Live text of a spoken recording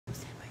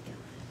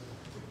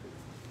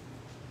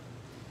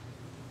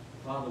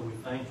Father, we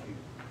thank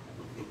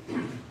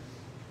you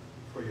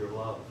for your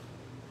love.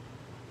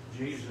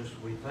 Jesus,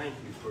 we thank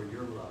you for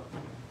your love.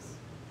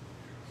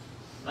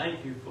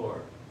 Thank you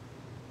for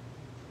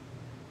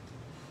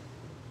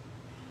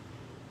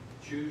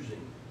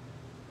choosing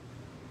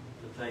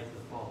to take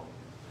the fall.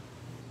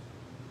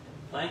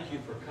 Thank you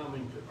for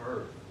coming to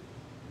earth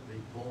to be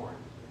born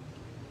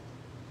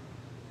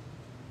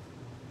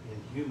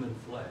in human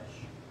flesh,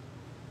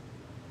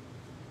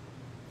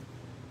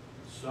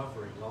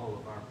 suffering all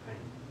of our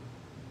pain,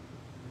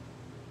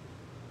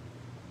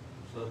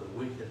 so that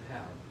we could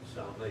have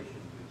salvation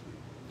with you.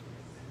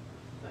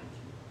 Thank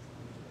you.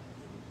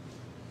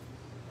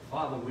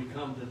 Father, we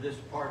come to this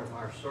part of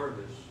our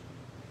service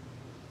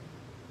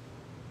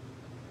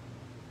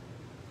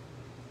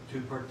to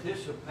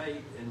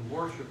participate in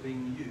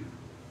worshiping you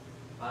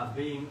by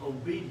being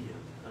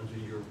obedient unto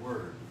your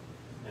word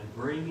and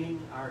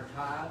bringing our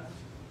tithes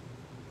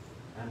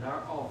and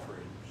our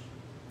offerings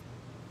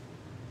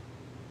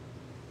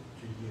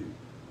to you.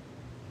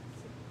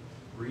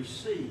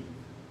 Receive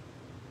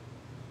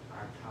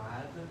our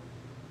tithe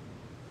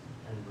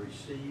and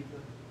receive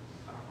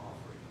our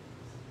offering,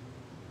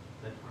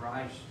 that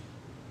Christ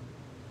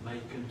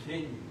may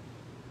continue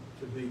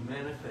to be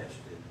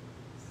manifested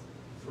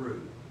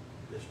through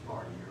this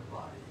part of your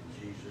body.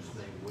 In Jesus'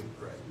 name we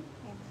pray.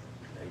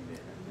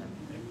 Amen.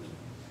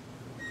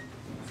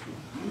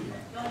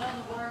 Y'all know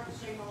the word,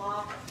 sing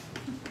along.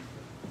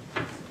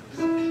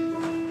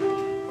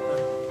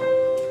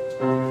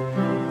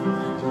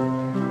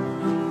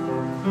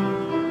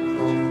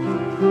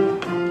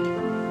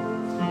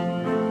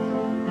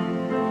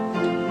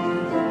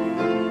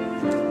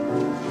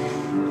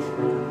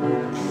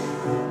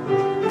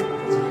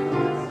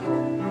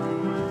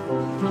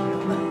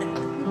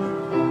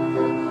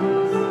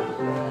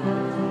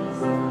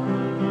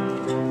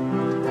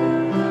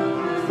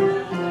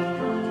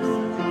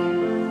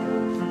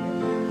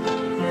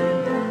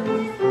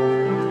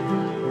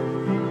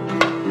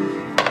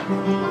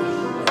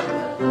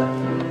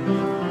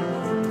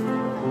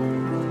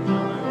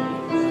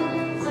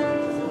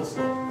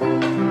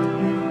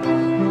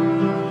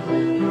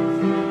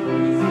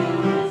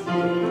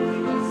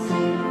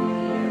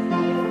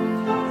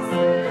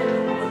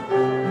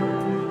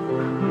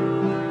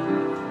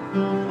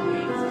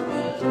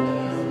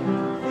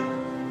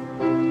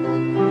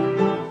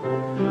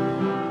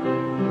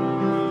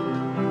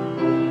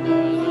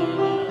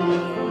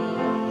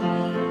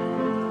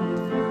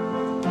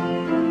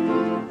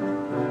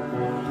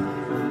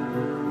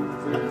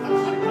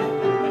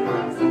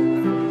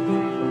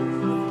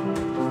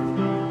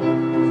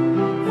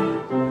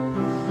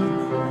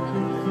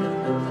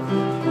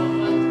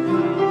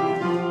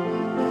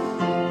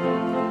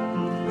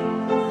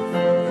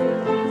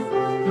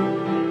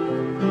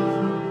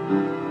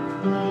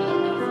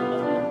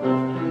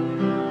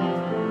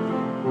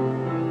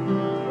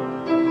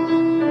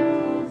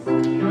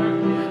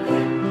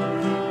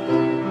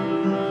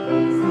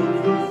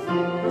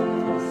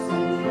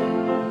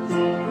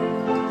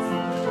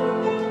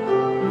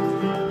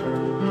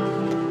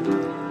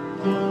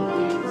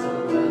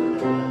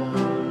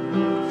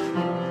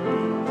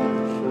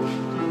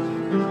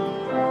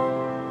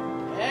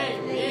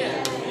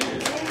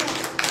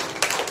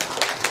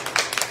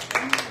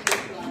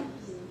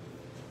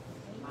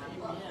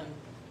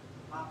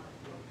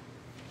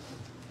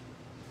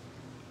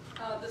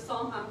 The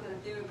song I'm going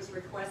to do, it was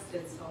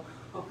requested, so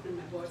hopefully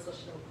my voice will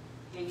show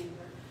hang in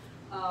there.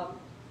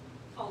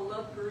 Called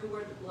Love Grew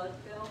Where the Blood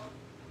Fell.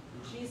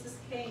 Jesus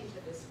came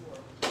to this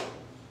world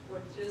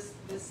for just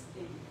this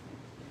thing.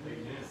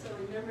 Amen. So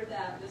remember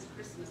that this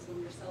Christmas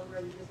when you're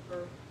celebrating his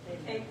birth. He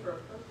came for a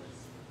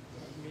purpose.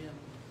 Amen.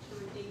 To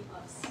redeem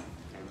us.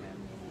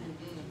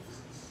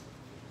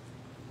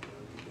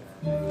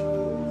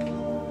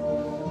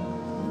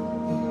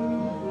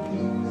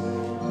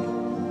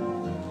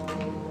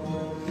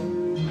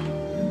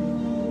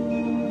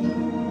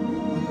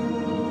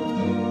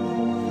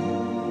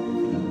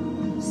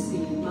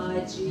 See my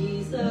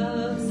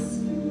Jesus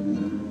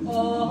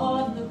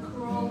on the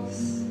cross,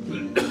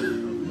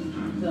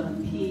 the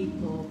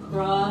people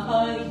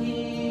crying.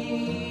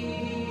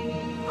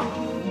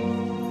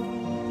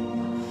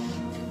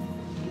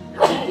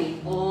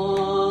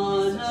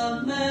 On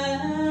a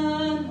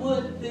man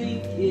would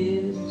think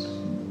it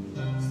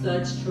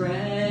such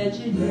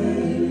tragedy,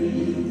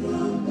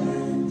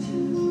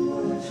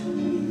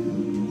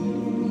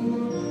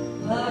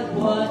 but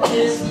what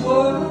this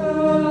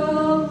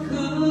world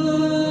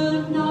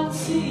could not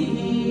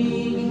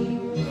see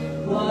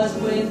was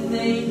when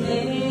they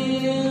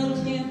nailed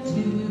him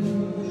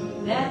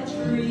to that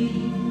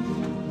tree,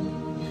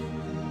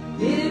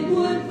 it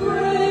would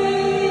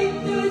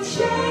break the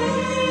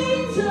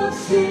chains of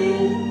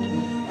sin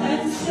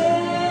and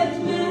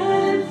set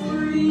men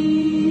free.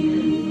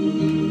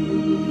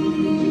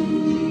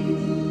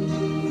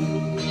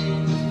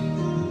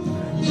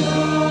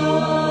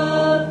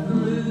 Love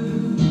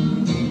grew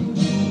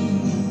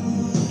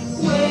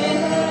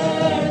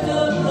where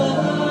the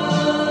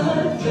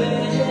blood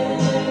fell,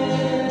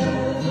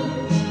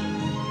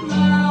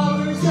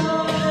 flowers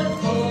of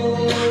hope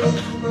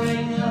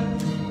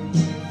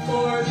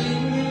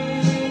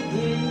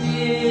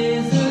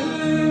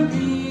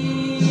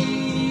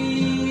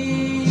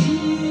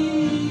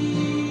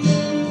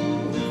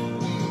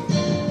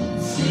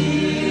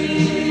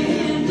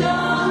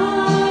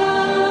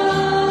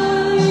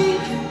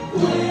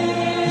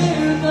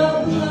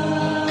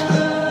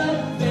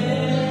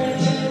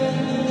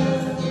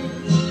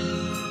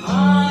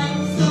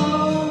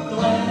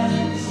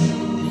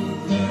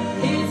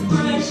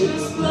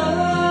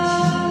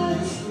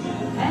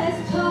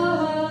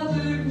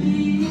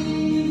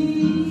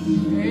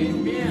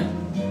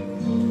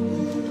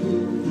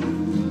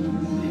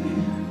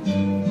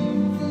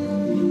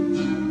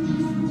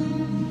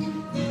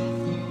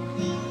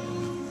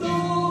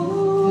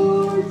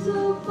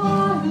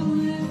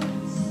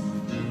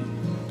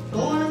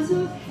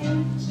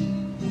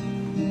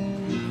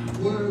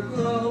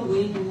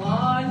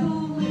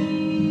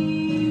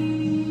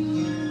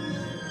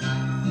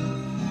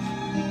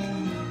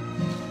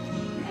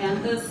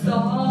the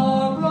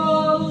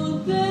sorrow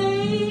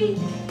they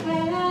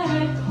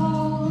had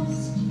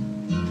caused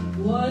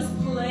was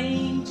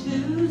plain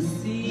to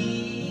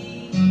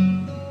see.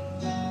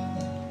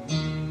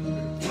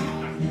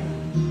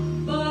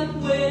 But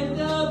when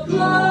the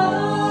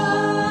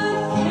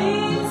blood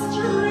came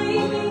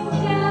streaming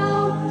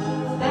down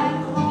that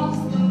cross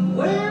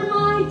where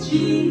my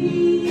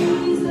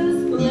Jesus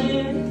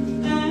bled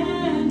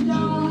and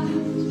died,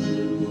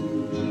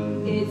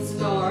 it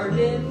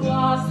started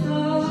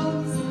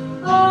blossoms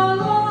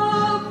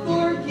of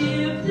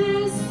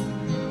forgiveness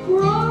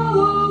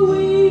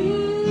growing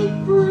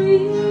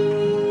free.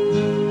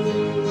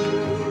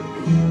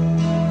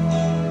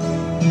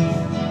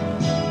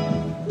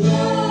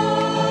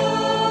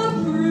 Love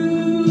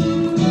grew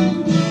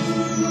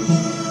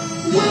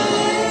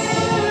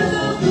where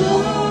the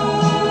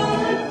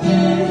blood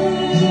fell.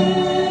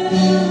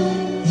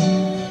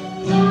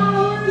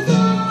 Flowers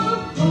of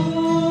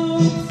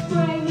hope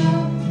sprang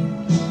up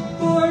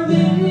for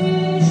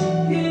men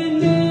in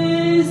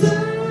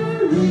misery.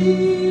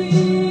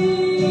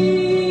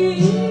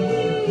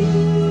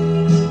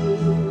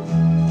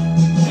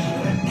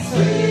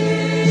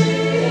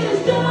 Tears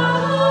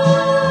died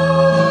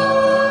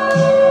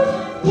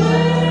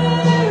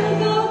where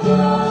the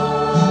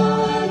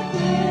blood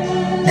fell.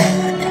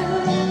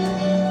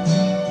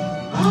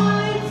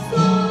 I'm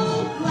so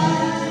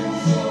glad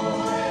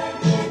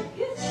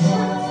His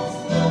love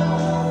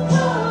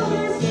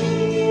covers me.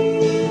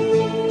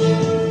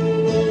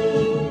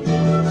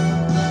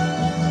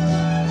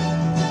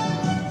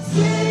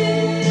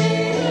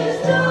 Tears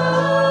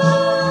died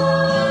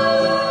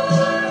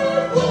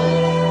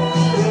where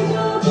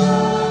the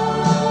blood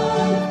fell.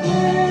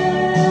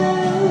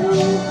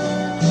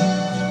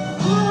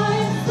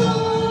 I'm so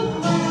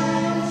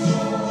glad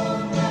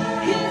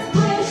His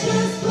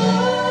precious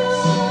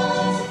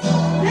blood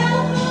now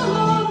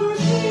covers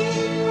me.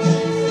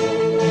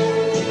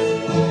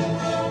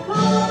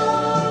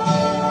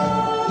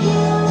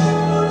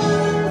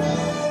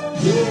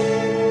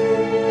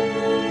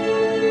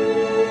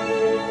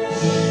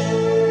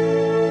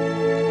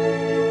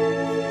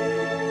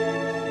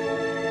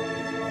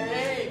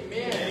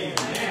 Amen.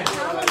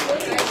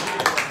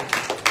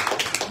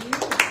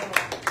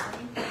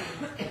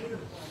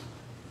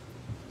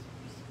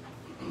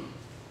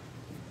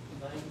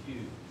 Thank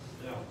you.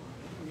 Now,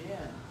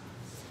 Yeah.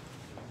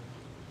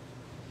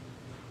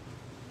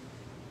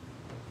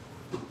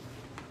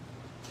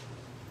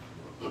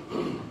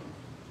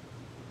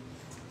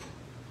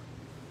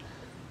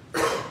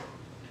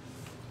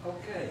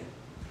 okay.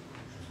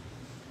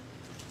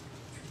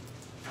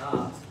 I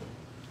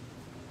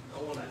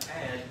want to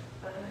add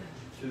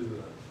to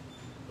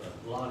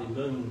the Lottie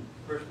Moon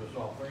Christmas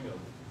offering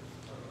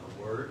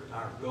a word.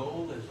 Our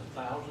goal is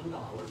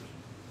 $1,000,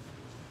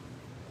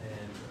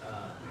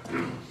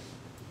 and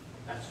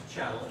that's a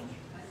challenge.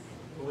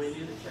 We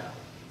need a challenge.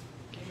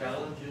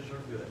 Challenges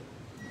are good.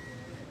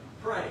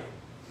 Pray.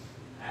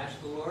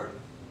 Ask the Lord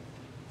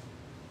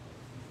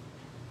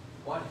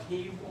what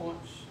He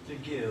wants to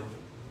give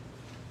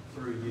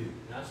through you.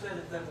 And I said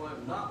it that way,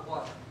 not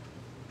what.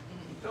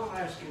 Don't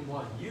ask Him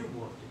what you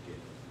want to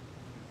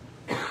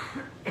give,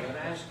 but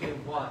ask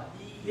Him what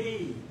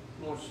He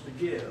wants to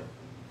give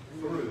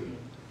through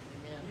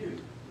you.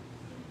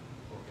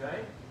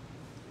 Okay?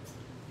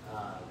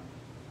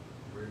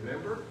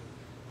 Remember,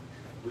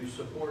 we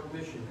support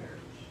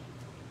missionaries.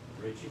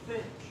 Richie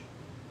Finch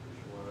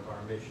is one of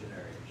our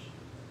missionaries.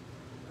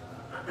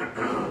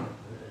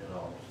 And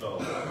all. So,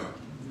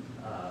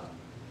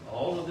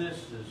 all of this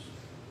is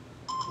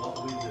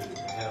what we do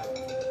to help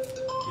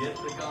get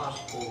the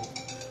gospel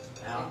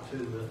out to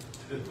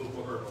the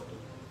world.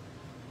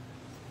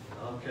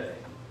 Okay.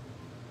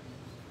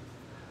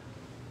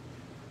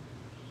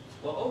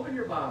 Well, open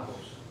your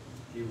Bibles,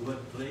 if you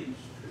would please,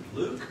 to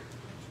Luke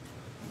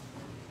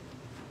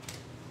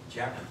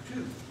chapter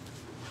 2.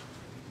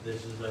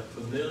 This is a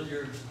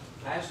familiar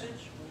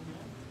passage.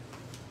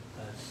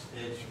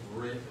 It's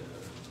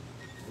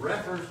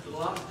referenced a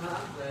lot of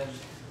times as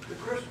the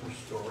Christmas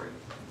story.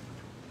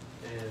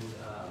 And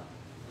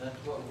that's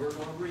what we're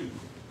going to read.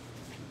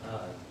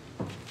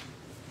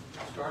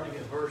 Starting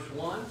at verse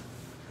 1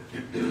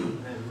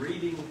 and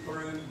reading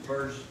through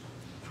verse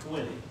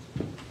 20.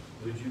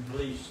 Would you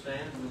please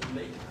stand with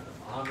me out of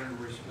honor and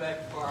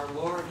respect for our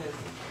Lord as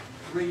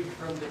we read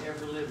from the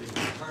ever-living,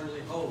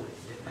 eternally holy,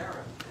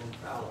 inerrant,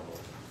 infallible,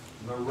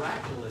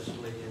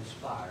 miraculously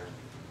inspired,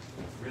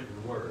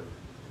 written word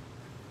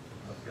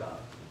of God.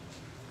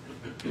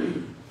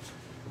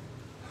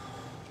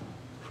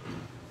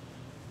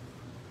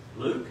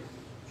 Luke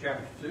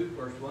chapter 2,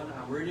 verse 1.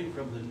 I'm reading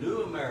from the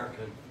New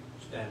American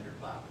Standard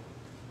Bible.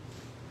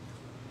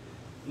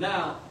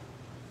 Now,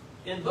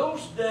 in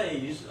those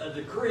days, a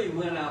decree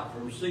went out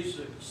from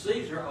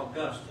Caesar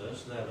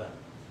Augustus that a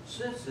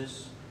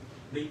census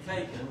be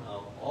taken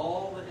of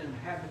all the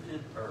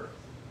inhabited earth.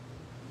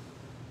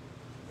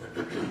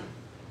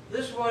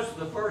 This was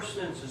the first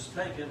census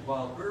taken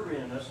while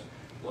Quirinius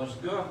was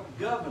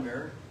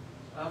governor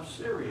of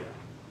Syria.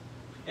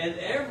 And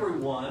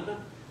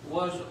everyone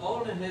was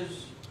on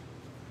his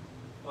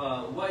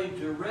way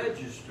to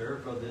register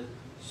for the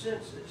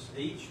census,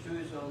 each to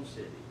his own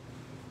city.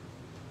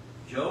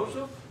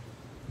 Joseph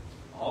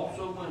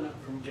also went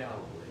up from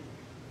Galilee,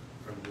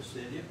 from the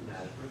city of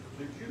Nazareth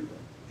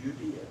to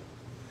Judea,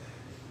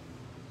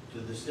 to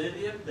the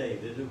city of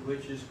David,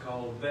 which is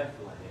called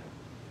Bethlehem,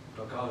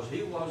 because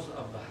he was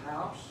of the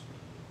house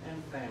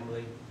and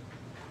family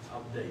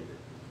of David,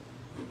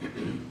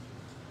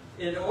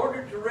 in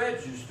order to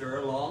register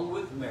along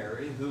with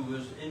Mary, who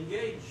was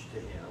engaged to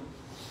him,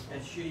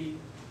 and she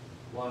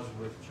was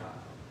with child.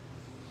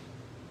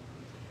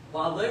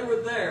 While they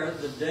were there,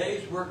 the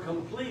days were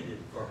completed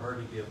for her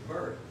to give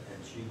birth,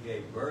 and she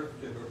gave birth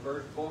to her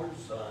firstborn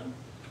son,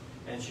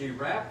 and she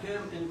wrapped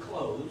him in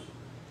clothes,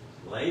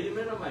 laid him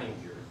in a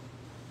manger,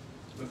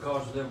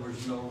 because there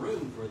was no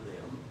room for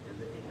them in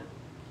the inn.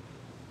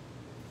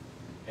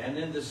 And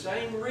in the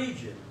same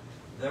region,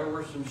 there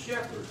were some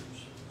shepherds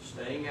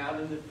staying out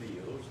in the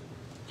fields,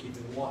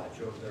 keeping watch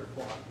over their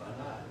flock by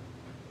night.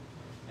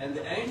 And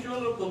the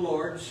angel of the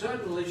Lord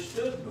suddenly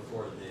stood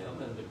before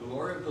them, and the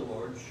glory of the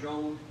Lord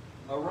shone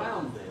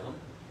around them,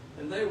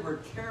 and they were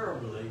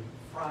terribly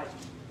frightened.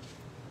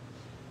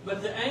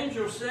 But the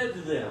angel said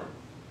to them,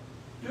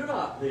 "Do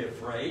not be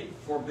afraid,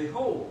 for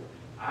behold,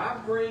 I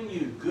bring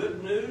you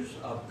good news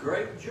of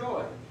great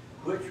joy,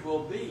 which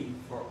will be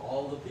for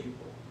all the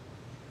people.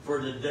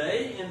 For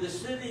today in the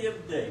city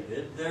of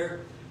David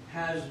there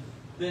has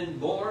been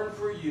born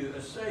for you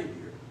a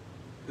Savior,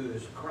 who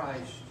is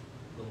Christ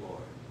the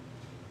Lord.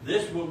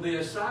 This will be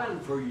a sign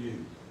for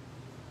you.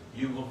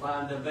 You will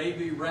find a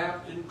baby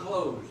wrapped in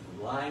clothes,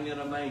 lying in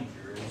a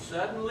manger." And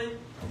suddenly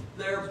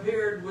there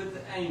appeared with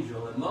the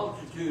angel a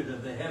multitude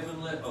of the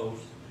heavenly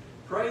host,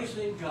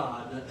 praising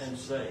God and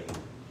saying,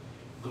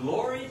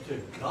 "Glory to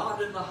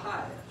God in the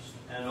highest,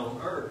 and on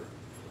earth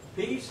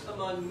peace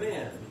among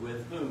men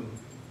with whom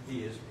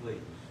he is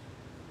pleased."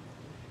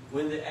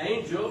 When the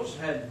angels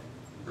had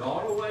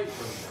gone away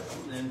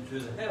from them into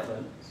the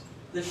heaven,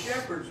 the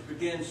shepherds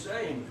began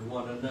saying to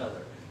one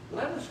another,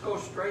 "Let us go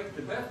straight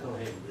to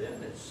Bethlehem then,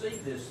 and see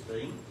this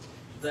thing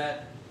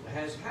that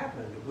has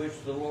happened, which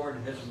the Lord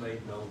has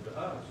made known to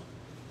us."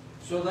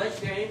 So they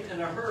came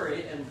in a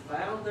hurry and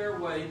found their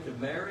way to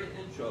Mary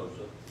and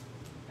Joseph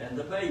and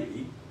the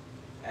baby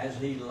as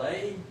he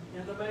lay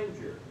in the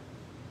manger.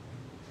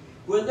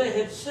 When they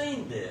had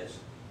seen this,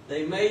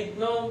 they made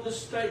known the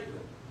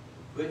statement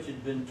which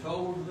had been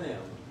told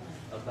them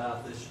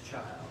about this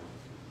child.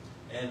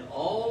 And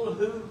all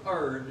who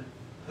heard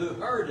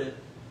it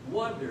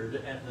wondered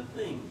at the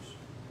things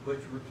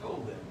which were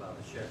told them by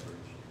the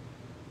shepherds.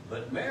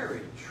 But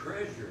Mary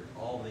treasured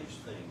all these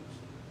things,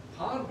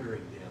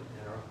 pondering them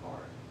in her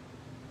heart.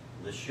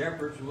 The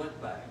shepherds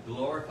went back,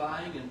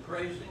 glorifying and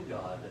praising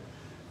God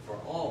for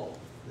all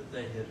that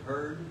they had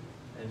heard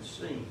and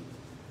seen,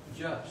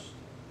 just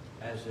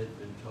as had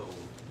been told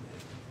them.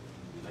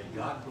 May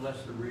God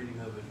bless the reading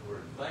of His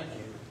Word. Thank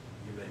you.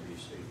 You may be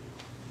seated.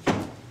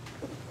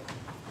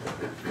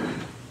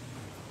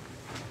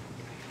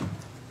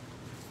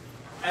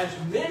 As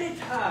many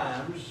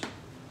times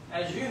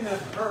as you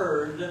have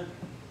heard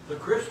the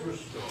Christmas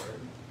story,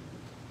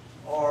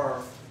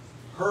 or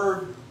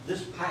heard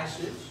this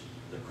passage,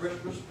 the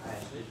Christmas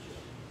passage,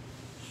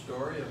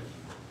 story of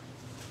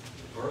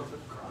the birth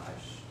of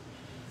Christ,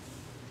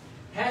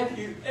 have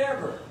you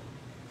ever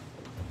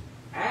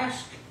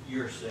asked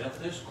yourself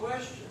this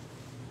question?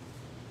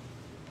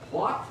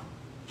 What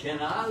can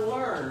I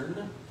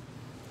learn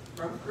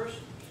from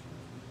Christmas?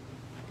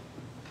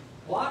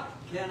 What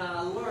can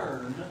I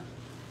learn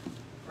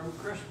from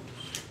Christmas?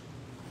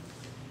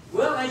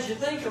 Well, as you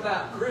think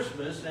about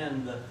Christmas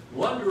and the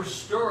wondrous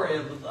story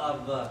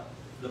of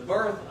the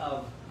birth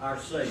of our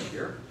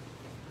Savior,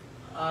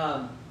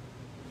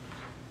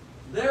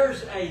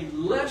 there's a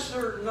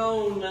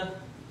lesser-known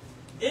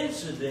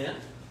incident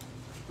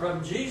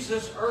from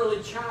Jesus'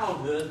 early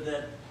childhood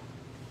that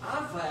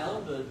I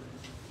found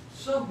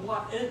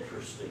somewhat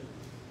interesting.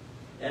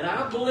 And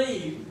I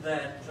believe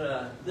that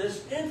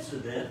this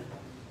incident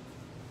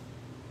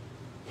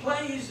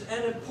plays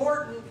an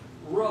important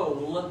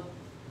role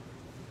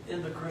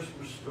in the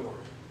Christmas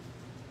story.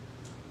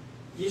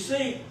 You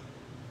see,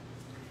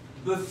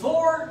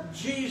 before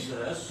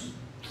Jesus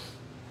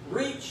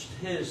reached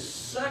his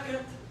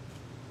second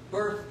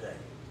birthday,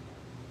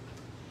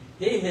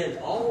 he had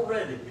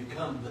already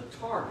become the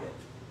target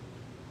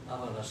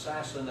of an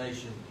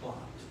assassination plot.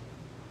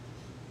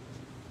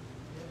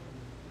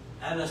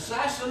 An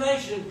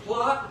assassination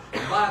plot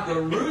by the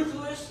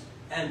ruthless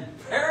and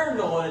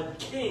paranoid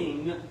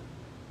King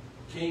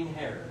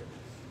Herod.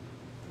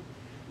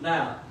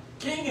 Now,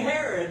 King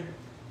Herod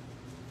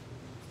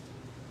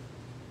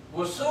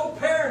was so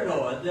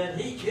paranoid that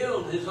he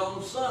killed his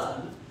own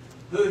son,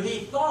 who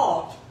he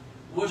thought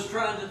was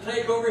trying to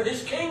take over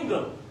his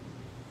kingdom.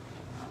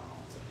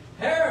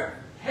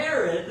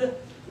 Herod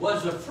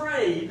was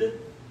afraid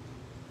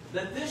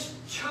that this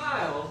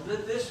child,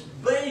 that this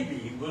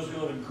baby was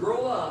going to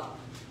grow up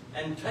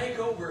and take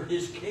over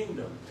his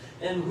kingdom.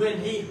 And when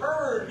he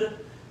heard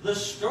the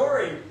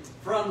story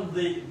from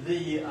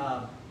the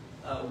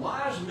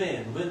wise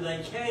men, when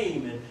they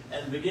came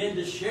and began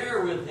to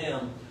share with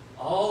him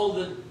all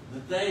that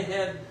they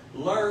had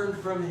learned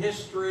from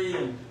history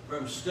and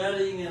from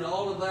studying and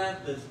all of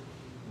that, that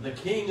the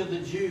King of the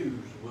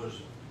Jews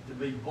was to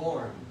be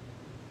born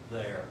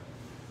there.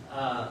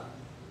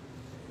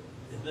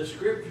 The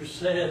scripture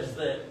says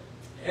that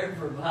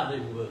everybody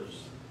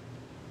was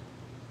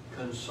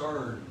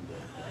concerned.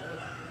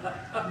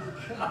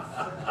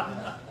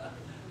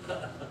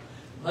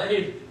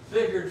 They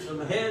figured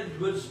some heads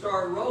would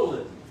start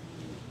rolling.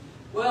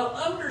 Well,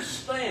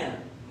 understand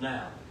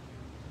now,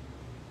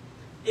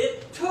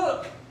 it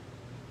took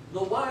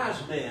the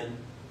wise men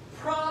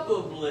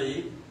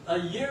probably a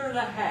year and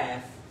a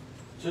half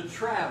to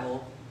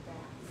travel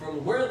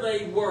from where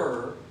they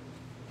were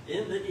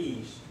in the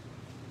east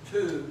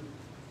to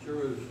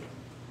Jerusalem.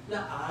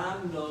 Now, I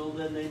know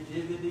the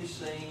nativity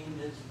scene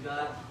has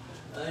got,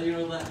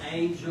 the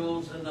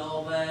angels and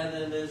all that,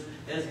 and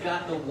has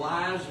got the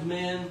wise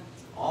men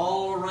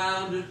all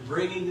around it,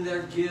 bringing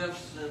their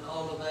gifts and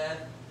all of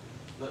that.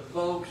 But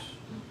folks,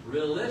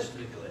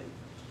 realistically,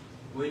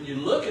 when you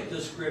look at the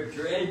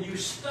scripture and you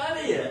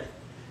study it,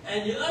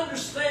 and you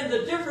understand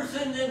the difference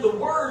in the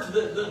word,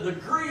 the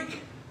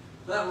Greek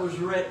that was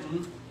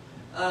written,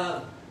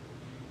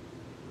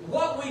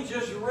 what we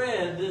just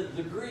read,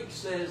 the Greek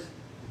says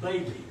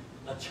baby,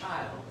 a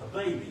child, a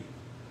baby.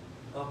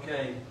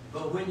 Okay,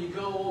 but when you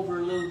go over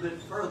a little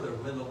bit further,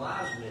 when the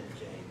wise men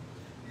came,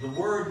 the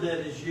word that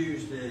is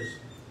used is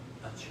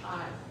a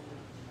child,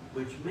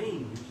 which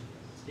means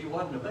he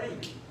wasn't a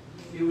baby.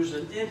 He was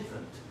an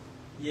infant,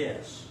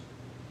 yes.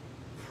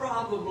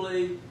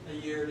 Probably a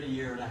year to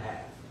year and a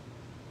half,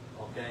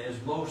 okay, as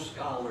most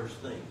scholars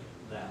think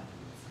now.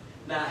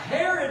 Now,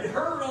 Herod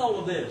heard all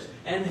of this,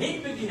 and he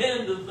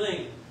began to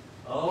think,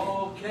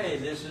 okay,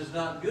 this is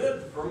not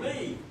good for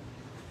me.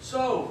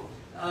 So,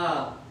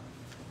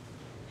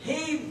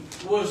 he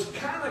was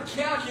kind of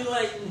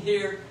calculating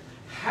here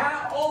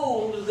how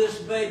old this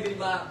baby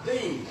might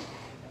be.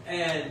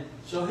 And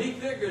so he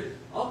figured,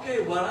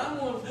 okay, what I'm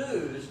going to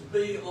do is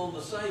be on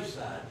the safe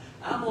side.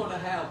 I'm going to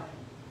have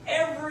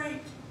every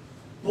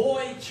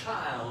boy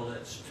child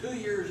that's 2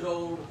 years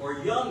old or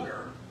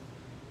younger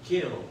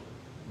killed,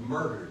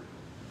 murdered.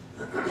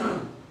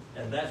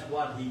 And that's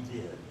what he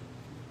did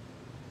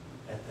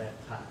at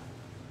that time.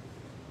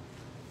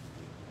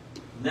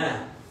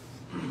 Now,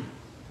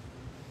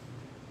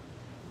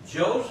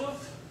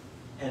 Joseph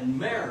and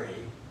Mary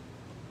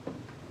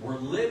were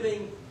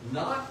living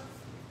not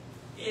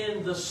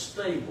in the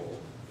stable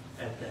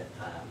at that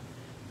time.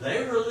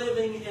 They were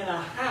living in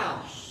a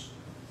house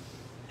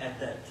at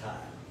that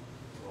time.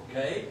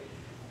 Okay?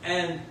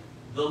 And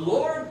the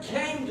Lord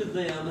came to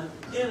them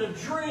in a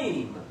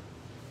dream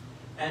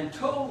and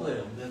told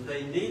them that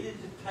they needed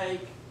to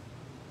take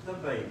the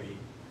baby,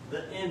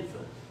 the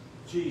infant,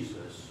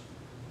 Jesus,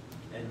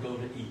 and go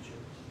to Egypt.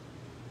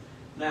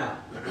 Now,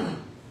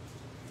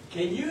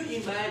 can you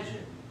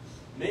imagine,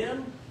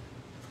 men,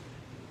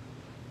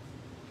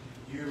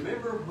 you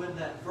remember when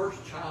that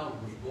first child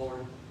was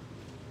born?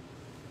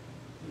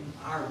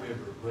 I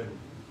remember when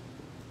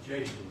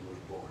Jason was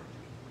born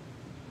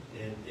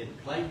in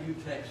Plainview,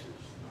 Texas,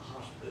 the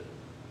hospital.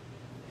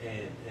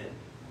 And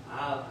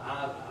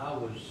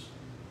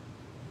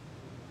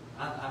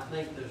I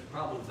think there's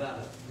probably about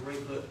a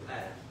 3-foot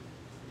path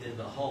in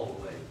the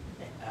hallway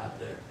out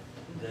there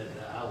that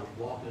I was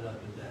walking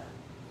up and down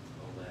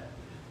on that.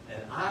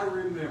 And I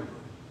remember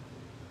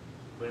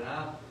when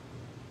I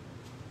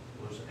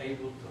was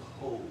able to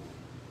hold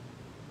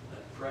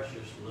that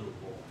precious little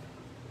boy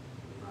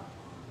in my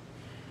arm.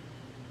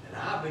 And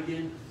I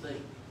began to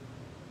think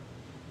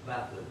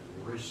about the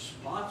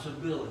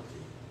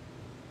responsibility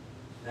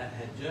that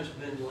had just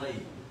been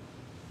laid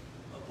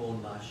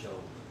upon my shoulders.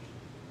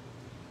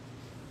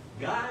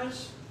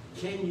 Guys,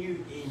 can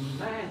you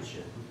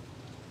imagine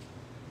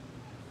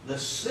the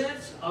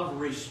sense of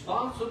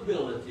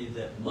responsibility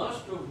that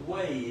must have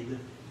weighed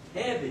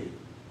heavy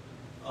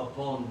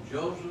upon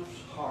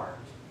Joseph's heart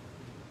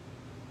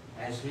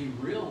as he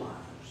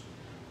realized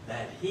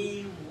that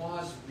he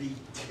was the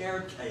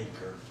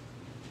caretaker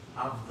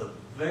of the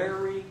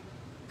very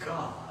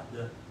God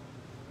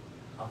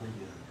of the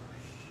universe?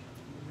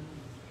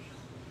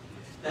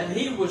 That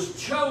he was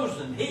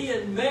chosen, he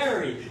and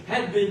Mary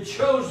had been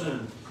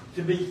chosen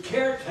to be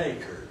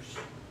caretakers.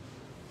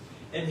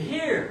 And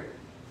here,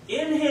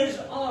 in his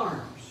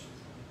arms,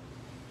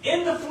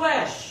 in the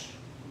flesh,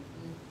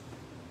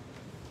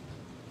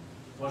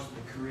 was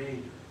the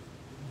Creator.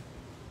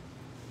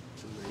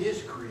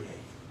 His Creator.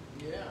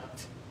 Yeah.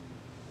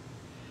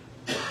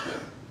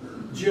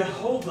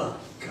 Jehovah,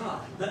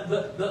 God.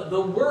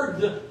 The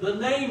word, the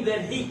name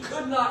that he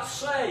could not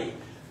say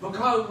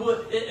because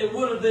it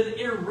would have been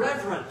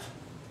irreverent.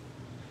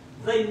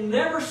 They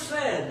never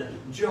said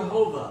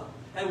Jehovah.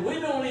 And we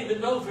don't even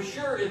know for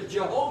sure if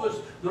Jehovah's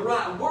the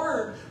right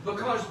word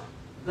because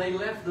they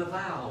left the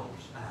vowels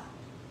out.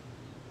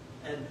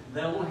 And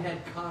they only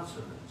had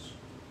consonants.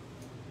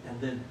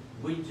 And then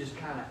we just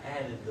kind of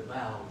added the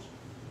vowels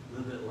a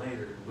little bit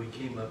later and we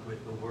came up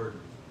with the word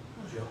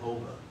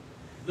Jehovah.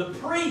 The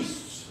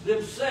priests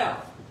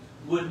themselves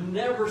would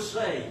never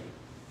say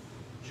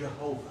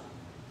Jehovah.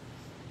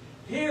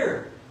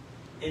 Here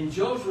in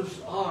Joseph's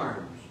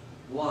arms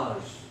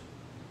was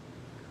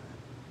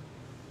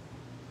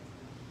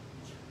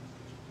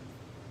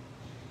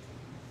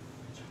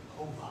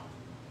Jehovah.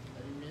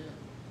 Amen.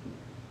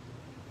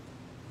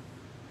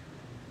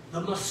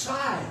 The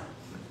Messiah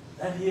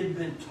that he had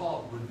been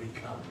taught would be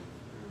coming.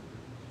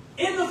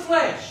 In the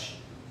flesh.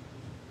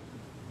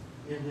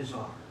 In his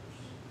arms.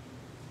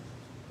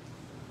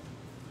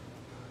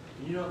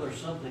 You know, there's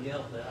something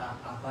else that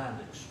I find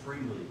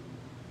extremely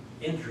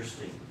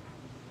interesting.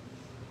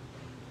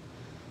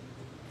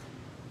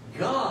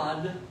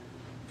 God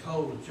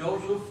told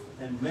Joseph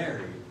and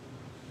Mary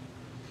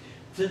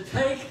to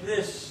take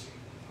this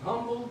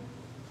humble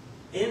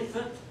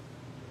infant,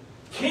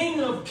 King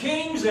of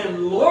kings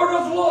and Lord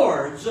of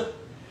lords,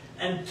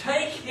 and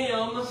take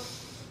him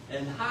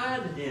and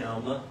hide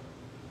him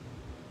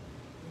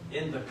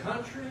in the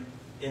country,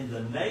 in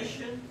the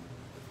nation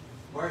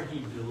where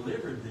he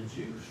delivered the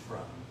Jews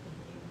from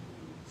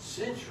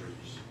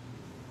centuries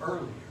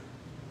earlier,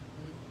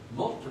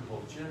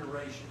 multiple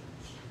generations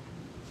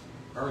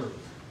earlier.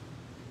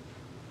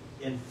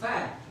 In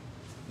fact,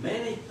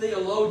 many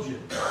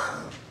theologians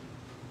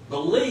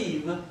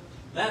believe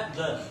that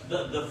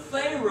the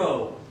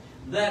Pharaoh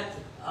that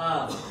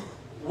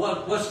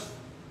was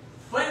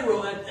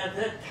Pharaoh at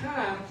that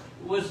time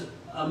was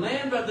a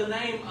man by the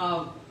name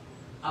of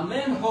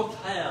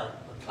Amenhotep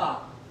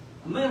II.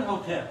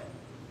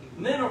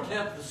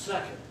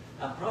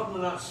 I'm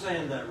probably not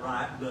saying that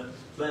right,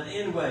 but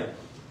anyway,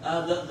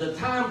 the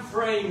time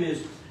frame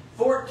is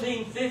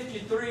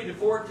 1453 to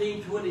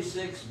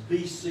 1426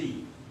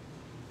 BC.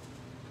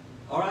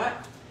 All right?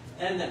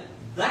 And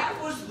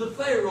that was the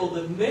Pharaoh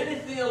that many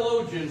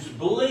theologians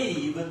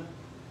believe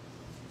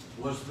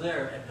was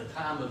there at the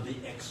time of the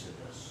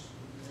Exodus.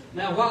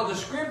 Now, while the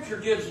Scripture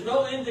gives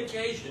no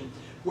indication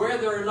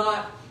whether or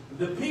not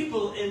the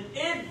people in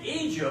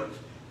Egypt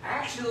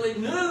actually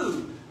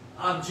knew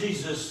of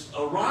Jesus'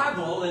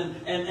 arrival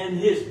and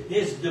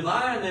his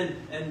divine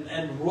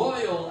and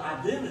royal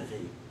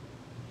identity,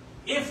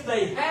 if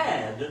they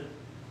had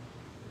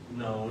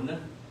known,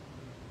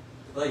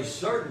 they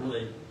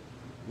certainly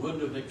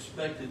wouldn't have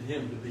expected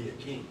him to be a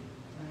king.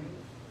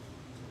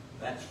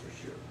 That's for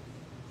sure.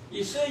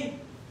 You see,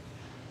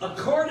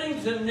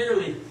 according to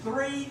nearly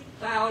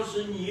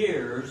 3,000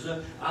 years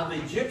of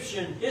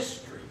Egyptian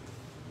history,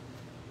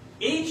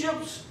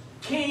 Egypt's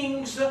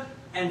kings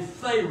and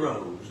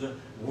pharaohs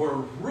were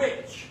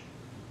rich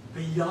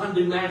beyond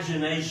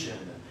imagination.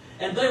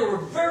 And they were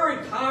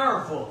very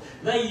powerful.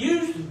 They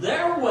used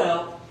their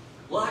wealth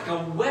like a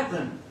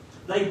weapon.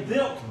 They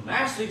built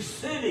massive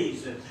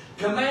cities and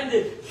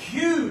commanded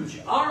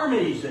huge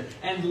armies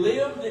and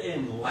lived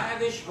in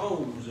lavish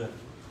homes.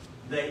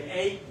 They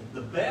ate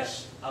the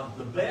best of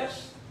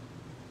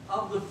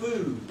the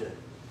food.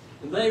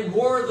 They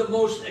wore the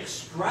most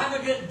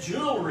extravagant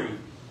jewelry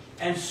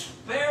and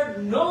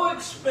spared no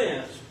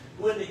expense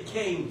when it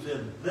came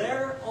to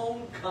their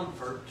own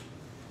comfort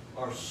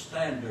or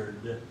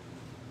standard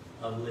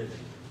of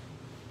living.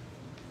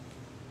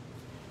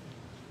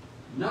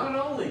 Not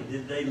only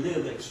did they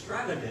live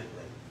extravagantly,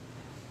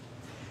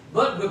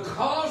 but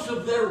because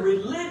of their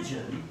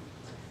religion,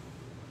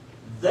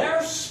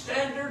 their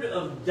standard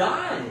of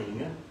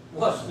dying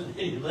wasn't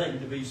anything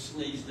to be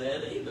sneezed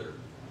at either.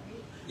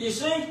 You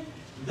see,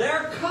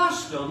 their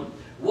custom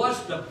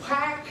was to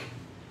pack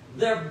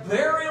their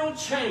burial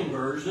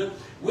chambers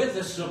with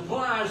the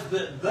supplies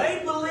that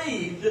they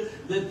believed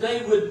that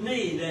they would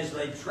need as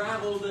they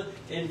traveled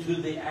into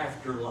the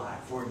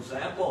afterlife. For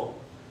example,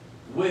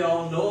 we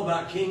all know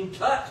about King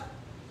Tut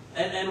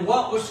and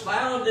what was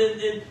found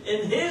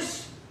in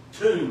his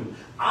tomb.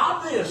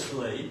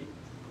 Obviously,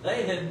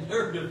 they had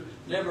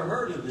never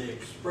heard of the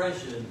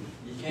expression,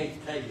 "You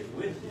can't take it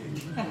with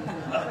you."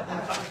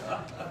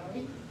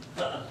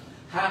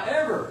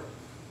 However,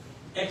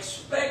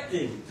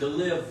 expecting to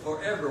live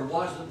forever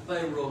wasn't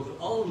Pharaoh's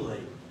only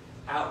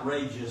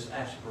outrageous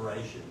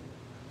aspiration.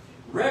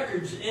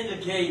 Records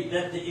indicate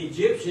that the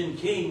Egyptian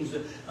kings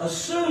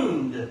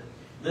assumed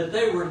that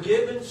they were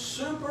given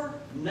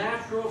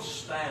supernatural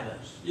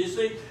status. You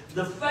see,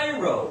 the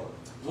Pharaoh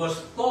was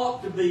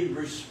thought to be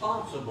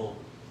responsible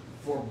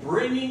for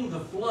bringing the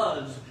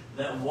floods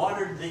that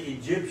watered the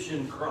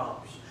Egyptian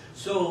crops,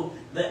 so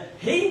that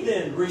he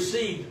then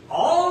received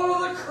all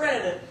of the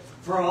credit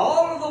for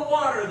all of the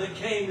water that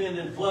came in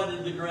and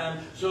flooded the ground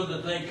so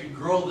that they could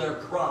grow their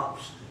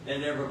crops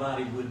and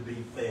everybody would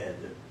be fed.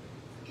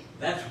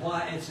 That's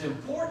why it's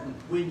important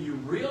when you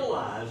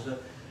realize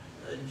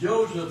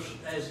Joseph,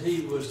 as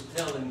he was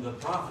telling the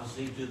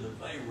prophecy to the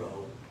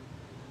Pharaoh,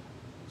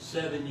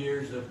 7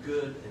 years of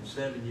good and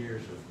 7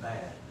 years of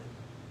bad.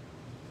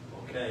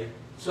 Okay?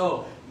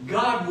 So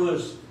God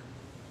was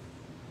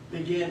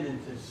beginning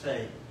to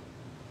say,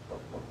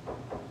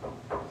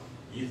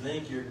 you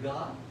think you're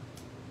God?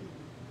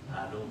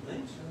 I don't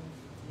think so.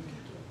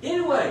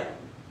 Anyway,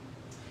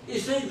 you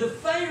see, the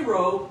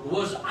Pharaoh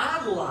was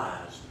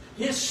idolized.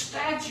 his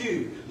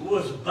statue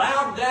was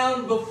bowed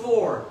down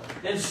before,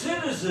 and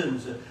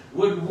citizens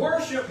would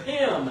worship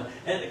him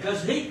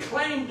because he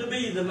claimed to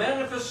be the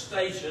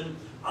manifestation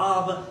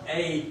of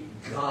a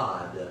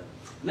God.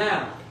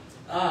 Now,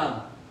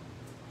 I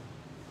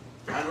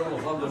don't know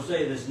if I'm going to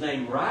say this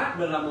name right,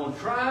 but I'm going to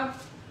try.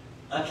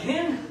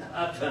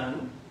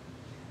 Akhenaten,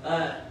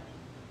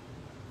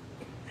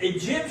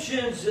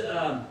 Egyptians'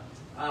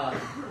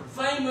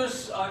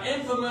 famous,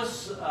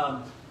 infamous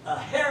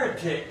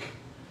heretic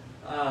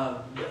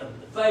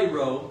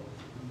Pharaoh,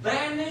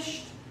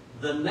 banished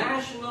the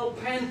national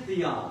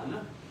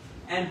pantheon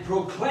and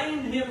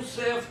proclaimed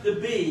himself to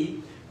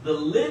be the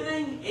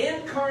living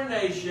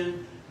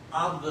incarnation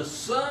of the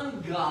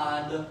sun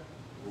god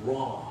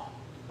Ra.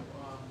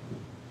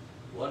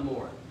 One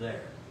more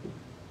there.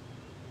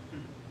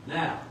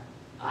 Now,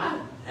 I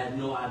had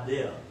no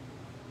idea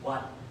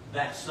what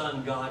that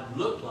sun god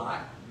looked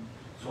like,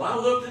 so I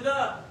looked it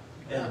up,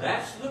 and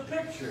that's the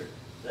picture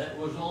that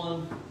was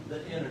on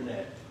the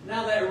internet.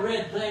 Now that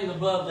red thing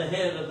above the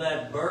head of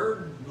that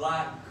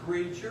bird-like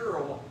creature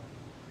or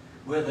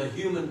with a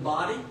human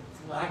body,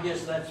 I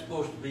guess that's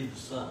supposed to be the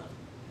sun.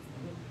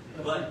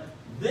 But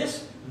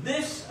this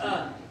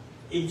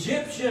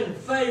Egyptian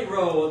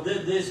Pharaoh,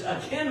 this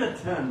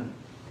Akhenaten,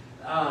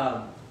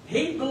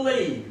 he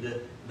believed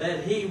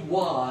that he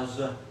was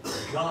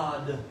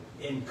God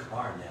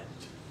incarnate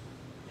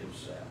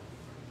himself.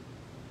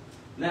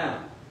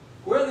 Now,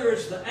 whether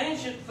it's the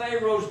ancient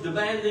pharaohs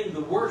demanding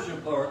the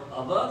worship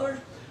of others,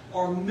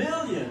 or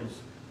millions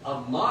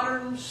of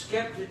modern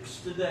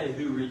skeptics today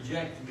who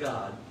reject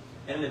God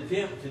and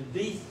attempt to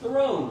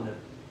dethrone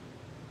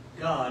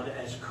God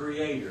as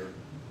creator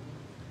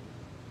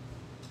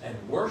and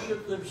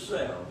worship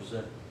themselves,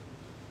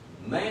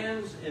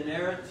 man's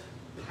inerrant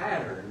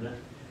pattern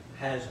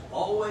has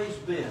always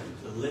been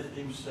to lift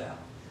himself,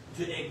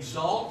 to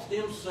exalt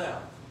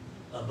himself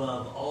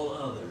above all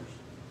others.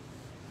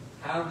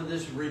 However,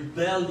 this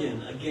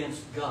rebellion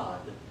against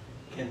God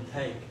can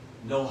take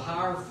no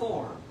higher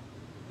form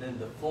than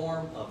the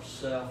form of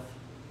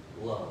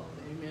self-love.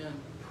 Amen.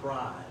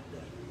 Pride.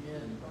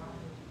 Amen.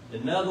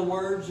 In other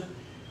words,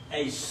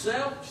 a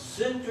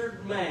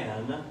self-centered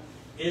man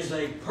is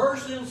a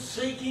person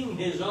seeking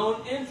his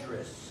own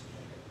interests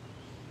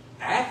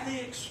at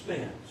the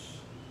expense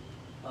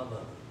of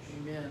others.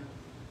 Amen.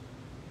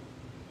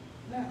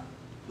 Now,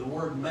 the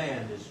word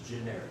man is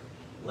generic.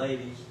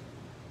 Ladies,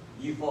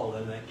 you fall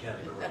in that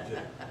category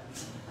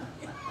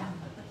too.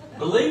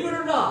 Believe it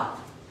or not,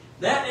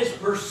 that is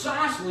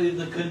precisely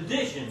the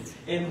condition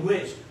in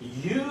which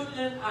you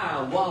and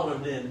I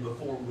wallowed in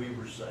before we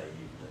were saved.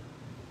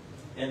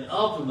 And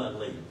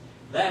ultimately,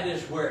 that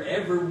is where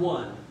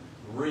everyone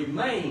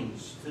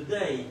remains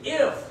today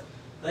if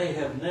they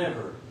have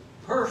never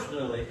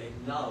personally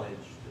acknowledged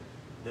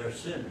their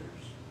sinners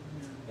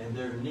and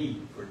their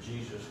need for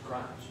Jesus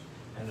Christ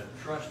and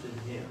have trusted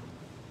Him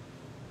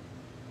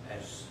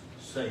as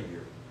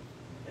Savior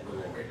and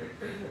Lord.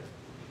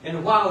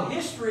 And while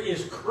history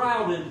is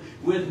crowded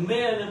with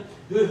men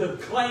who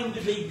have claimed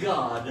to be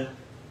God,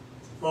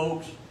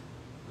 folks,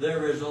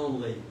 there is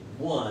only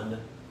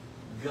one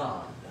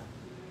God.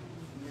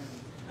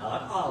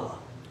 Not Allah,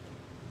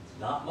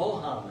 not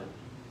Mohammed,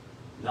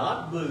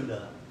 not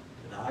Buddha,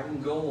 and I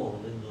can go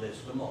on and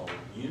list them all.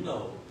 You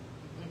know,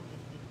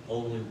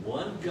 only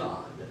one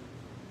God,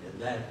 and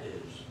that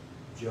is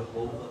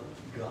Jehovah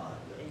God.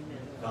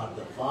 God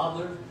the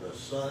Father, the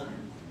Son,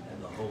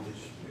 and the Holy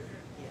Spirit.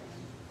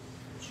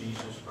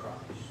 Jesus Christ.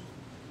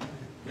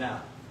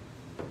 Now,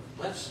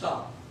 let's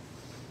stop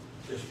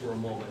just for a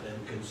moment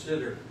and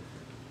consider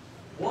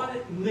what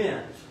it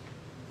meant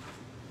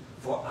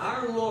for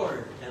our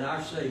Lord and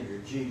our Savior,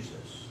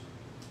 Jesus,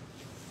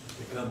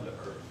 to come to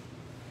earth.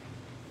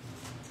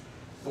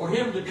 For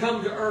Him to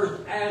come to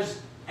earth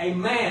as a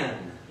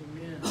man.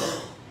 Amen.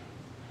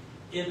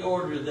 In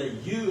order that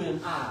you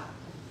and I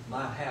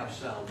might have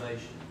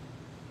salvation,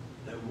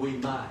 that we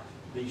might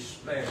be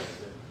spared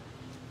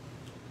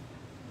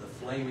the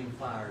flaming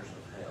fires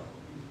of hell,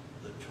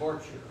 the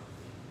torture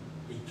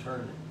of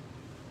eternity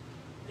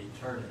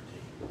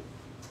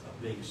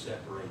of being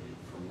separated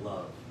from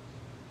love.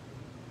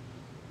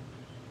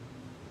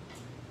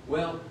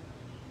 Well,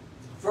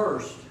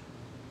 first,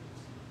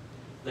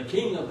 the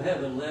King of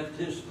Heaven left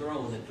His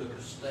throne and took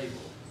a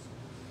stable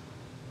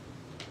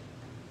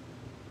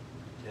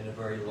in a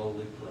very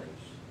lowly place.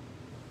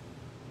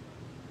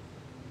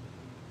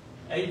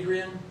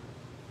 Adrian,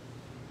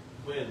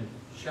 when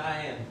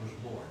Cheyenne was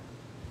born,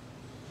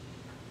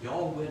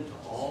 y'all went to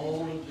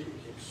all of the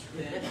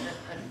expense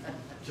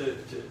to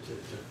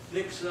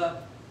fix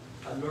up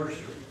a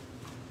nursery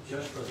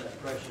just for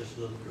that precious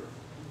little girl.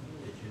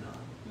 Did you not?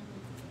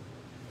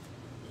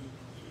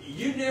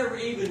 You never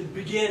even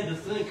began to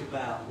think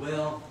about,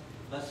 well,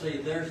 let's see,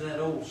 there's that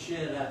old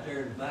shed out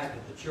there in the back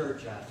of the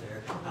church out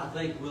there. I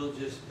think we'll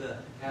just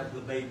have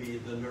the baby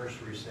in the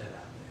nursery set out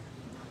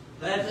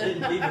there. That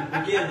didn't even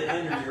begin to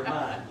enter your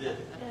mind, did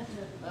it?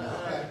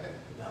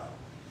 No.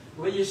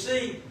 Well, you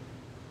see,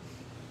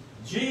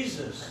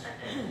 Jesus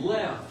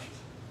left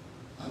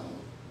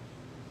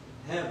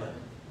heaven.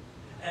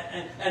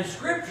 And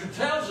Scripture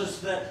tells us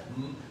that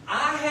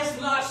eye has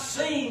not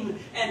seen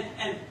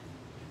and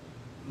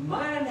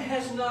mind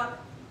has not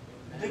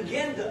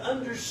begun to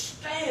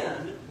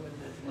understand,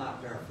 that's my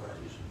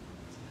paraphrase,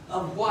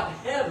 of what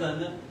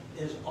heaven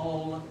is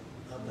all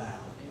about.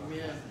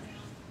 Amen.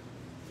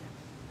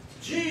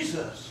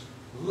 Jesus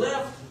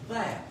left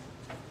that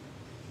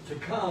to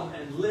come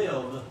and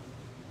live,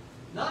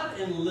 not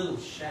in a little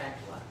shack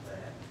like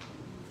that,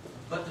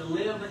 but to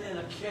live in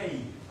a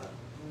cave,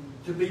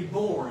 to be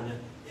born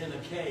in a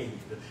cave,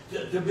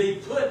 to be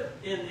put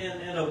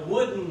in a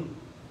wooden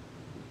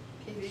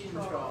Feeding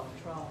trough.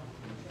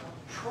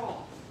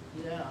 trough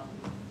Yeah.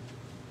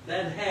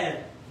 that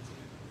had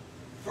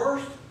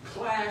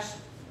first-class,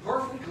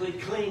 perfectly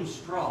clean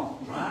straw,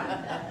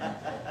 right?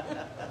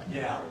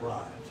 Yeah,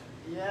 right.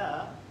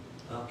 Yeah.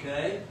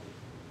 Okay?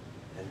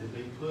 And to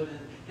be put in.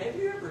 Have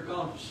you ever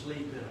gone to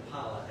sleep in a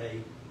pile of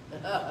hay?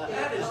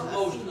 That is the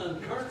most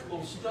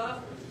uncomfortable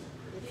stuff.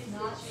 It's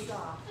not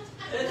soft.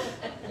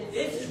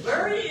 It's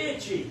very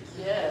itchy.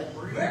 Yes.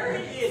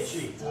 Very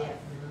itchy. Yeah.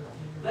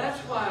 That's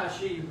why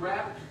she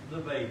wrapped the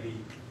baby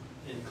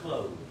in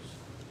clothes,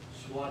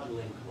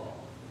 swaddling cloth.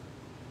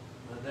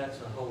 Now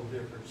that's a whole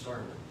different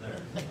sermon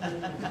there.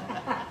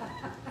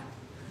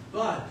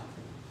 But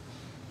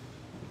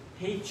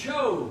he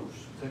chose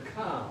to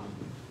come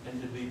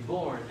and to be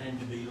born and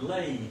to be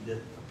laid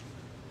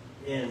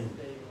in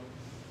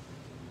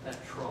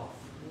that trough.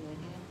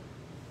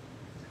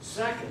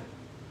 Second,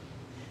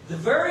 the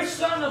very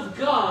Son of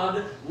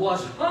God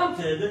was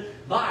hunted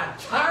by a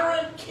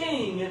tyrant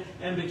king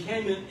and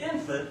became an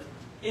infant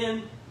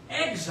in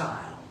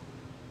exile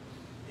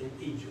in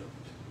Egypt.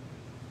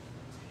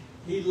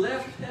 He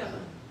left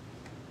heaven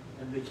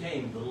and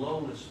became the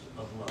lowest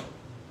of low.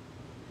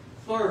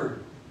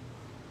 Third,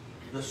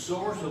 the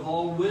source of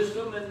all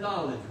wisdom and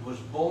knowledge was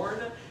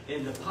born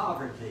into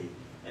poverty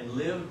and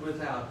lived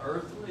without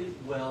earthly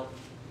wealth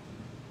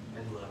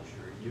and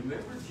luxury. You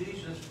remember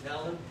Jesus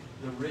telling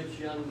the rich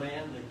young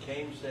man that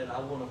came and said, I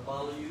want to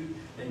follow you?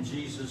 And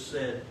Jesus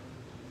said,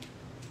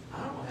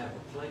 I don't have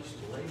a place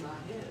to lay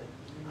my head.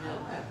 I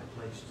don't have a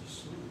place to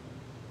sleep.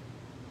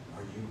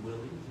 Are you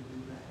willing to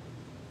do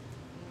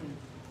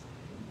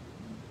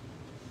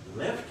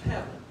that? Left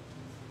heaven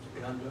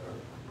to come to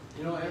earth.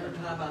 You know, every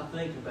time I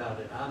think about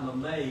it, I'm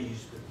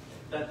amazed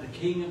that the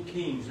King of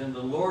Kings and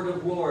the Lord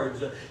of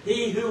Lords,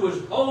 He who was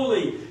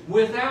holy,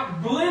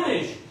 without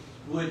blemish,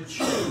 would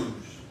choose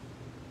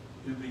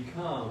to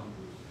become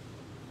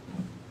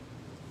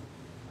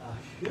a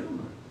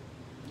human.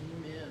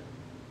 Amen.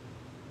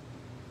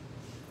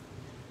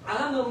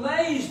 I'm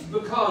amazed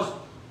because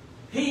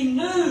He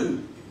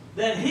knew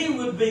that He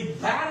would be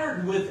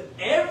battered with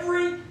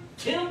every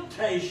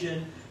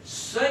temptation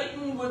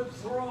Satan would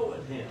throw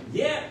at Him.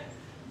 Yet,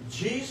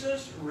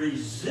 Jesus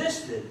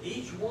resisted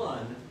each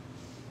one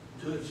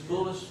to its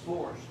fullest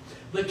force.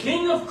 The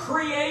King of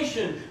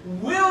creation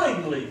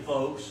willingly,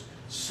 folks,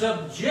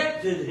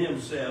 subjected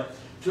Himself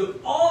to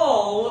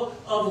all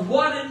of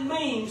what it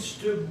means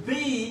to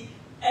be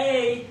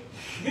a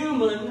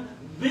human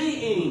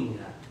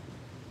being.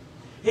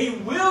 He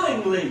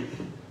willingly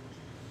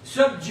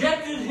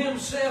subjected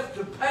Himself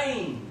to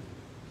pain.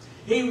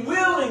 He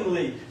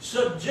willingly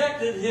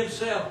subjected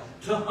Himself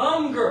to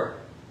hunger,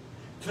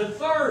 to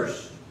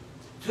thirst,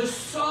 to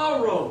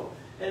sorrow,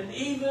 and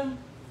even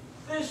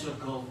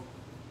physical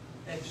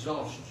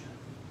exhaustion.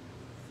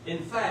 In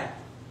fact,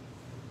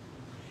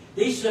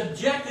 He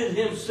subjected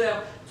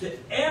Himself to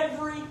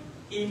every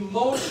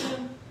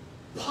emotion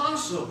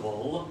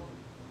possible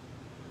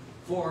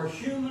for a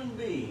human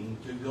being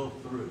to go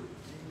through.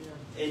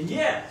 And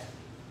yet,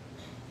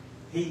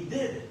 He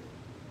did it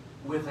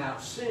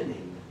without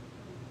sinning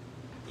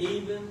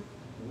even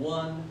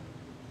one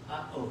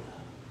iota.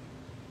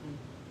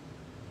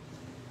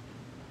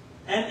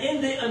 And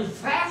in the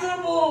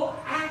unfathomable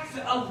act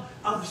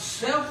of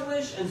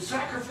selfless and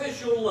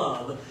sacrificial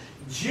love,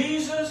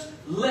 Jesus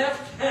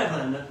left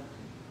heaven,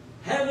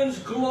 heaven's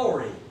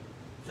glory,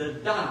 to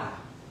die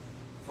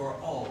for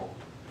all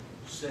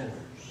sinners.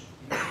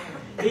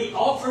 He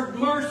offered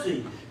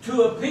mercy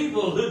to a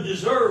people who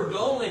deserved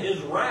only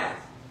His wrath.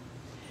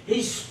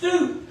 He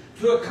stooped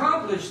to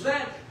accomplish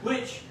that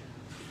which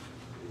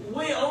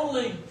we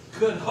only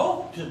could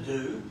hope to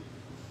do,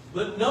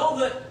 but know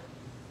that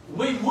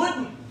we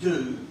wouldn't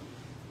do.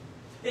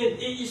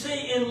 You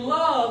see, in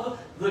love,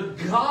 the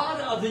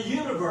God of the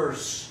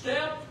universe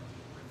stepped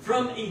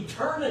from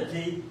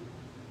eternity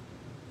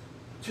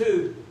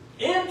to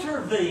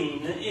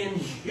intervene in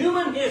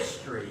human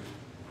history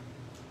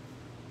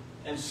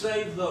and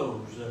save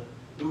those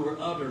who were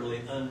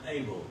utterly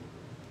unable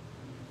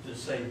to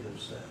save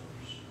themselves.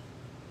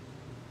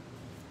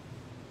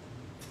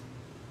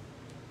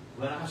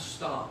 When I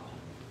stop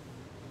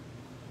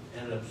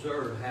and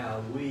observe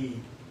how we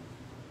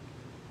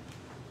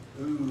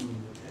ooh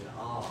and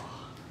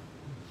ah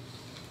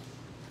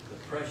the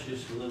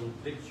precious little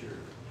picture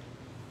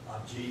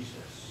of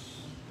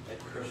Jesus at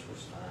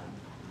Christmas time,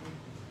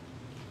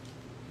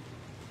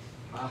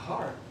 my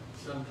heart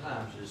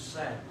sometimes is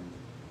saddened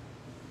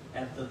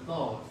at the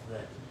thought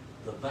that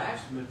the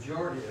vast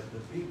majority of the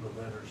people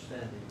that are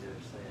standing there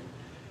saying,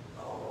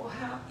 "Oh,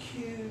 how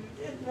cute,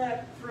 isn't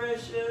that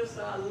precious?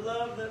 I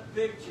love that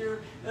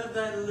picture of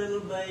that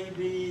little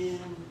baby."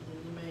 In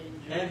the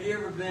manger. Have you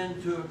ever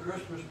been to a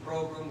Christmas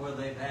program where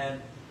they've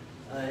had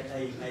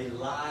a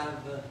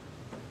live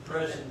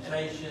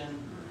presentation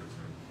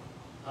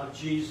of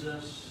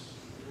Jesus,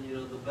 you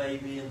know, the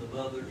baby and the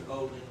mother's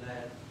holding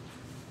that?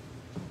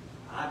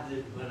 I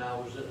did when I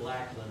was at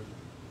Lackland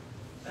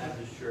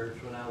Baptist Church,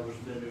 when I was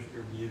minister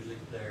of music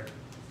there.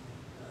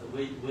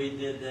 We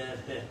did that.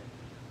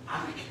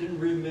 I can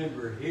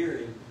remember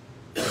hearing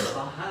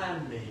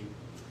behind me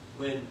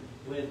when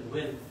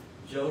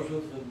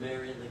Joseph and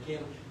Mary and they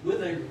came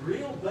with a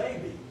real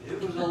baby.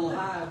 It was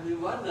alive. It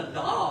wasn't a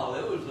doll.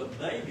 It was a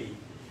baby.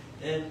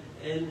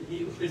 And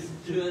he was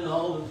doing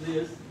all of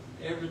this,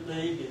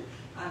 everything. And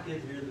I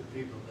could hear the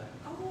people back,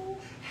 "Oh,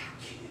 how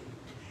cute,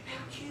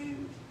 how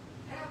cute,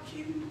 how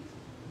cute."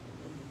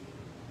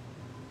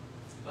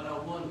 But I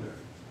wonder,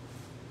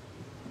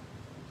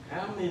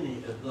 how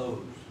many of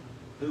those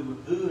who were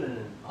oohing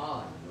and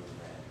ahhing over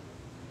that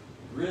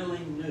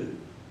really knew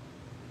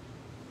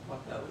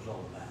what that was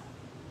all about?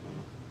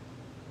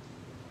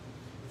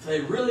 If they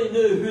really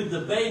knew who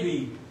the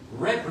baby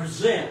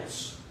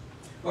represents,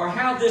 or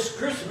how this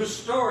Christmas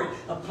story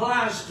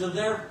applies to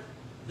their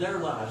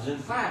lives. In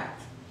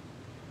fact,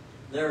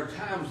 there are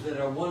times that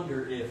I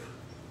wonder if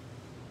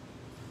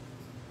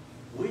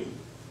we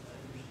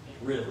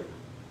really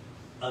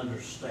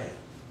understand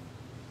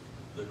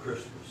the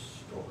Christmas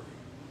story.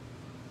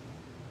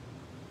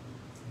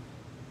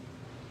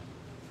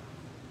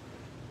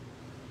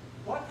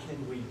 What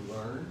can we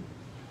learn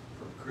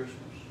from Christmas?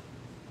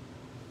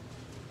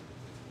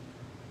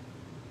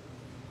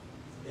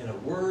 In a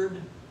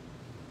word,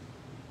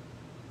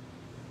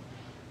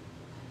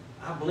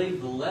 I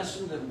believe the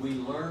lesson that we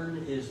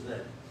learn is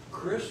that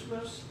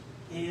Christmas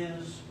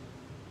is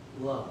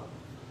love.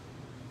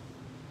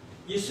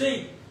 You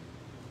see,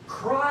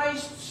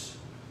 Christ's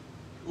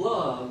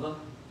love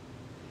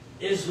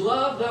is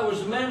love that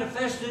was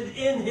manifested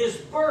in His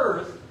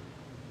birth,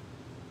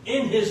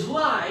 in His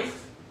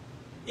life,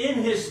 in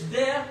His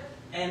death,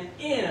 and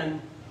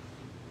in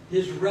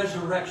His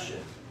resurrection.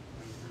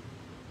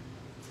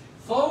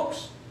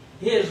 Folks,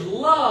 His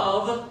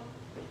love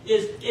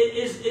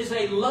is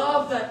a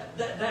love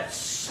that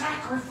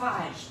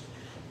sacrificed,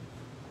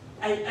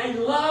 a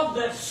love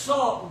that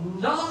sought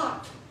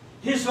not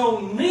His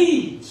own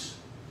needs,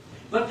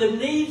 but the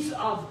needs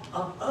of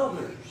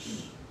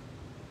others.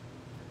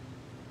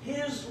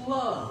 His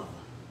love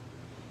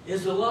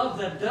is a love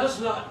that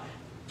does not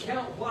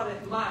count what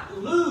it might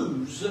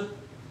lose,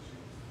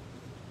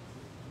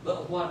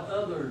 but what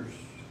others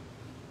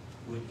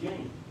would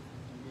gain.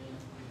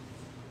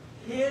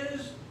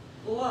 His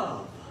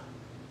love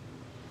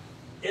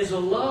is a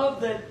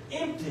love that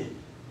emptied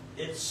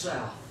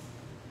itself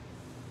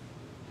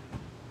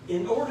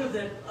in order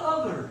that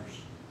others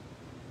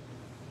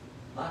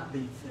might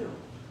be filled.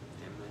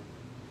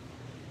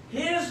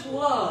 His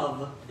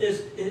love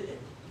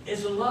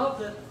is a love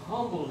that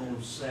humbled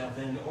Himself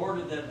in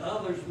order that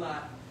others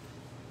might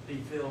be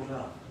filled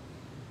up.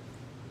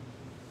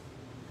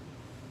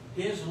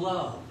 His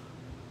love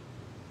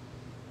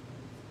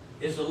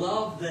is a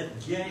love that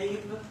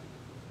gave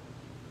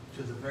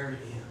to the very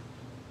end.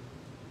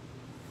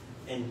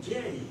 And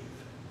gave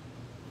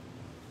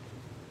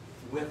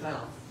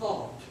without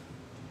thought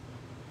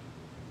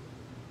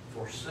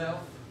for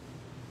self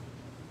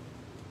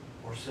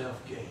or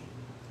self-gain.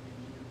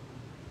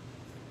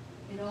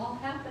 It all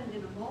happened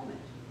in a moment,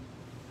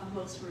 a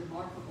most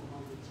remarkable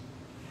moment.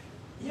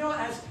 You know,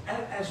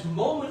 as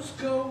moments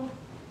go,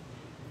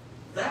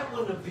 that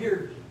one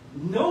appeared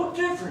no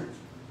different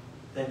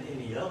than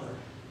any other.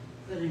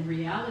 But in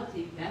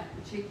reality, that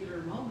particular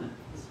moment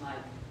was like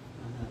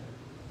another.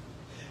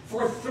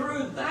 For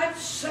through that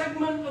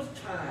segment of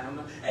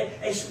time,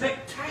 a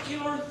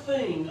spectacular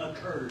thing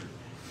occurred.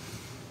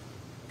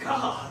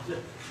 God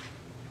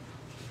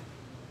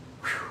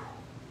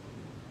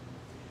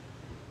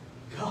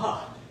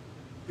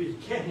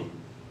became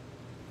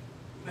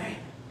man.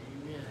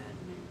 Amen.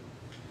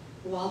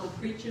 While the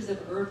creatures of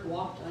earth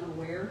walked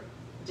unaware,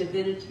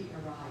 divinity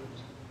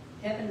arrived.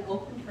 Heaven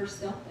opened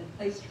herself and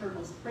placed her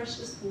most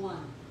precious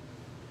one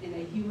in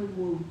a human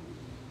womb.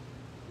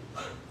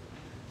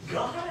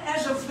 God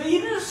as a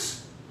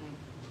fetus?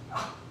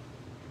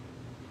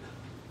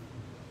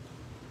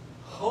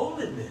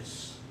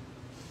 Holiness.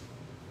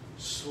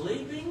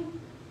 Sleeping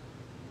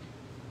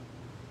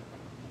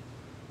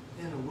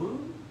in a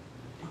womb?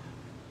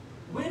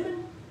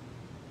 Women?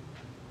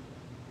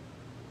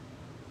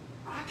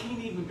 I can't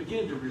even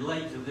begin to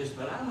relate to this,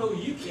 but I know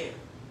you can.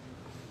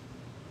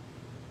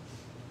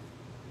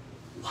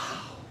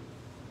 Wow.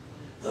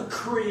 The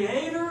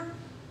creator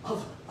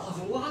of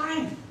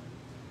life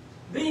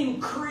being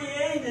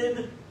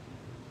created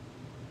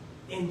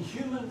in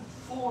human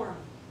form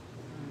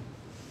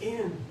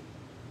in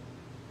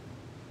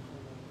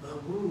the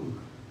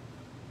womb.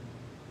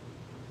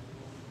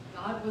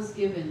 God was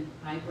given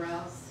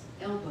eyebrows,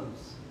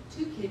 elbows,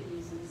 2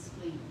 kidneys and a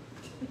spleen.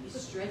 He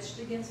stretched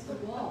against the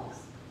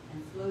walls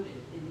and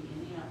floated in the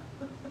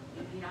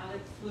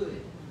amniotic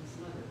fluid of his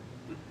mother.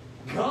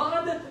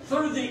 God,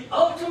 through the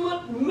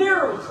ultimate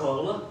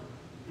miracle,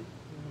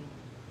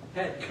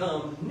 had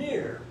come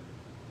near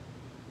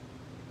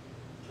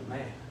to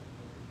man.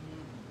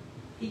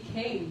 He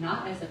came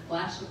not as a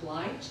flash of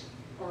light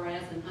or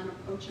as an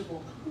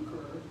unapproachable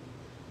conqueror,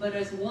 but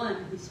as one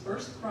whose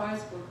first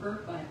cries were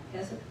heard by a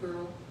peasant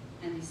girl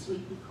and a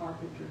sleepy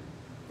carpenter.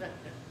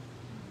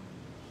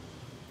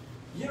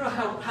 You know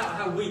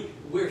how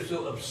we're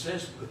so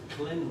obsessed with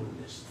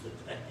cleanliness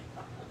today.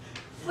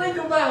 Think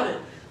about it.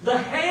 The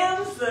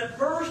hands that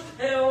first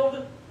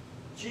held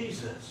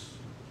Jesus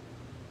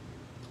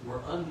were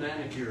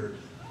unmanicured.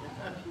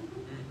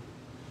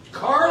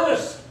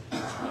 Carless.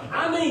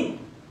 I mean,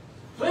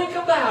 think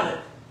about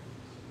it.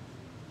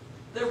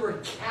 They were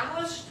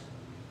calloused.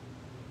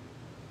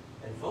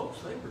 And folks,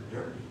 they were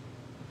dirty.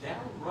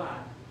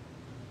 Downright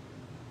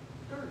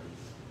dirty.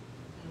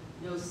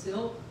 No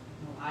silk,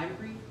 no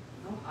ivory,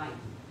 no iron.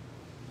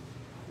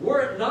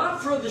 Were it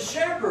not for the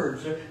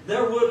shepherds,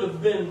 there would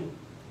have been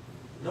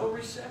no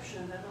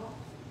reception at all.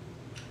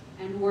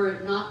 And were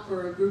it not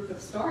for a group of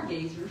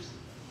stargazers,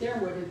 there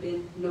would have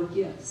been no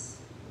gifts.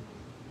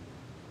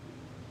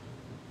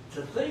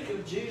 To think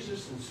of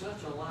Jesus in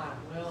such a light,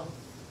 well,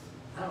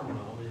 I don't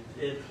know,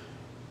 it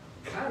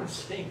kind of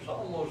seems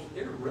almost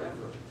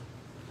irreverent,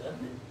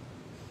 doesn't it?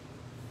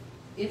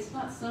 It's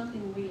not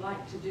something we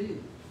like to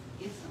do.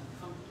 It's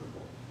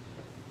uncomfortable.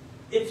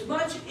 It's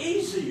much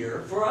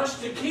easier for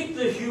us to keep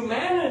the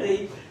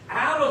humanity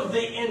out of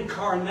the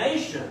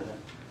incarnation.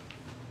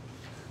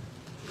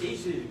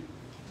 Easy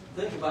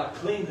to think about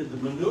cleaning the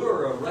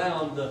manure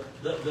around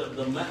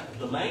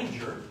the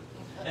manger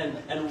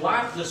and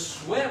wipe the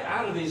sweat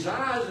out of his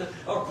eyes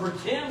or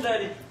pretend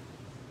that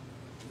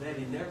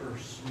he never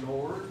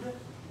snored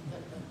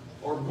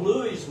or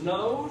blew his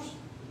nose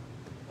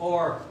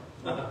or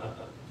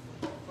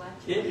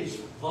hit his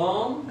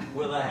thumb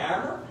with a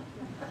hammer.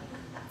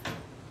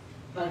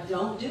 But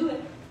don't do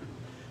it.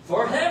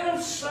 For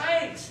heaven's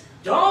sakes,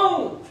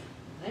 don't!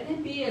 Let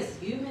him be as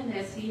human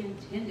as he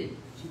intended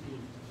to be.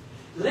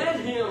 Let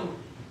him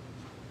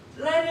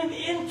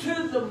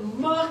into the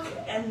muck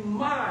and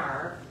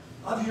mire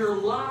of your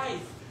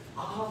life,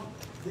 of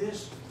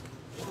this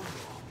world.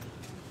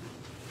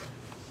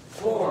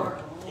 For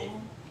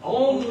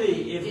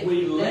only if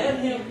we let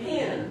him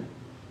in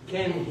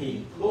can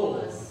he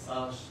pull us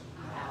out.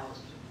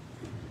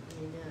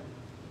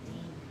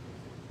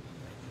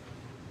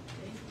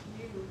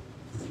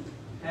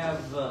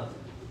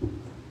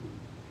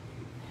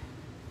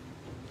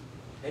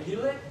 Have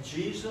you let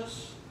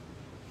Jesus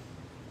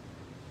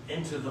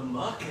into the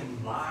muck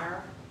and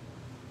mire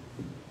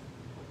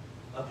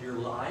of your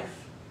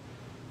life?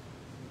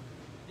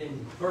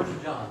 In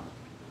 1 John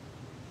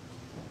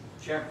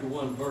chapter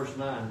 1, verse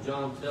 9,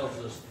 John tells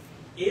us,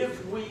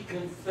 if we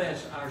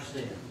confess our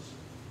sins,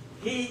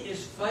 he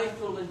is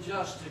faithful and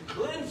just to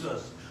cleanse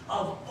us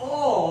of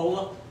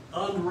all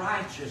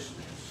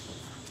unrighteousness.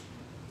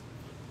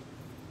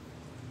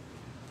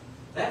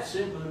 That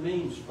simply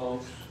means,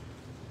 folks,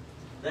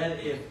 that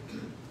if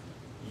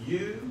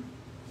you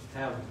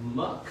have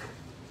muck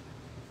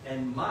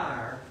and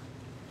mire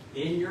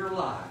in your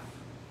life,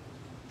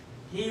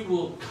 he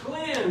will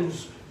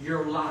cleanse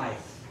your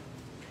life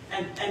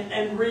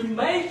and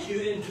remake you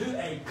into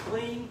a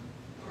clean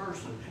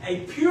person,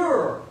 a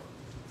pure,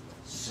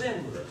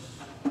 sinless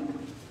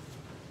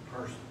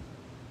person.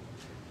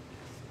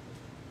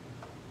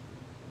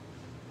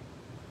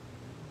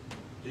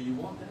 Do you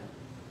want that?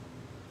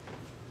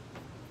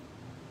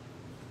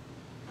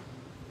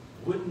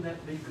 Wouldn't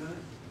that be good?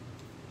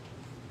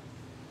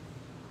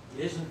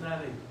 Isn't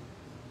that a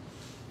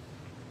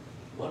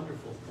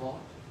wonderful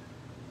thought?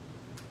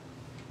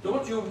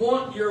 Don't you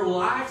want your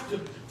life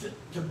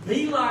to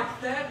be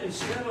like that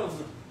instead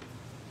of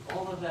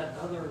all of that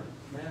other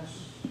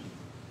mess?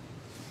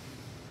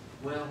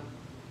 Well,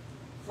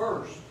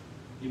 first,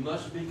 you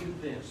must be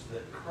convinced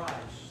that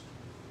Christ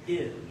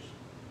is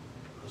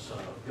the Son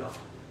of God,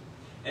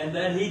 and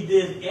that he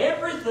did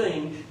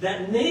everything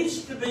that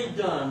needs to be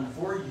done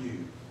for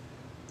you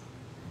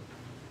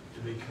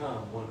to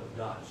become one of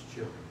God's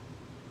children.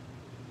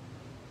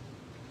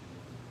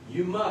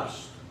 You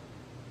must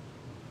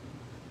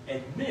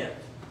admit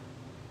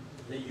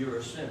that you're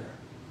a sinner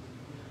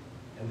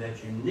and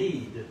that you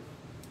need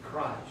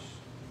Christ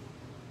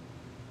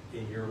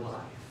in your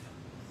life.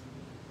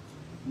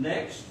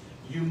 Next,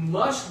 you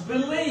must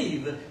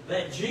believe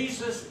that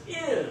Jesus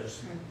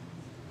is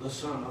the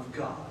Son of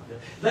God,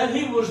 that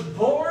he was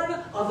born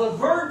of a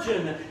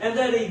virgin, and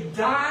that he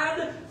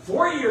died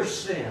for your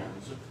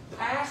sins,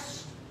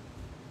 past,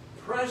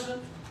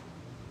 present,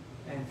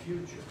 and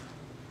future.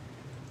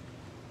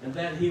 And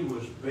that he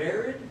was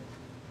buried,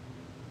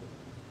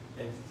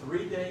 and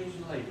 3 days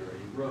later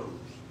he rose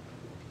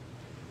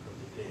from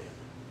the dead.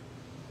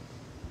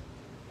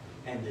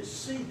 And is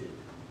seated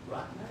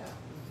right now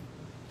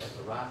at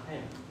the right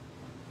hand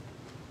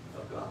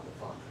of God the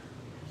Father.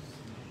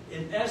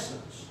 In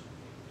essence,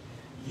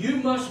 You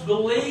must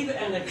believe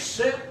and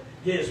accept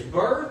His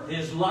birth,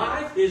 His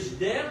life, His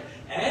death,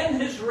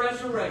 and His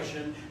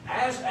resurrection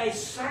as a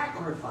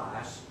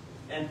sacrifice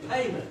and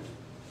payment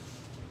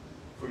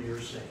for your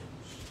sins.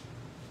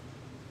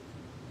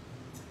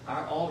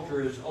 Our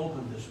altar is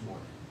open this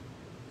morning.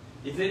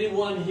 If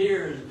anyone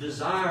here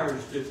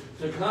desires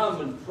to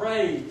come and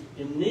pray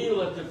and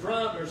kneel at the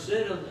front or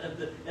sit at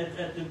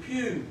the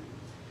pew,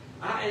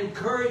 I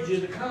encourage you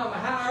to come.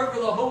 However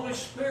the Holy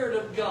Spirit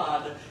of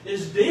God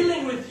is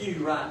dealing with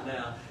you right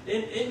now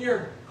in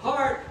your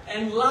heart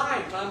and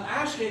life, I'm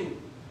asking,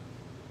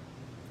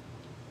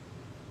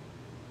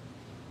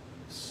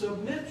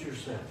 submit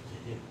yourself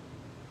to Him.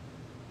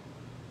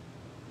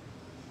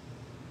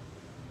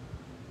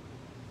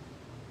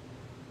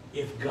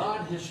 If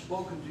God has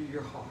spoken to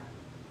your heart,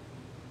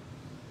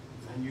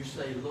 and you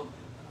say, look,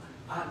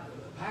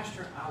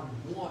 Pastor, I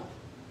want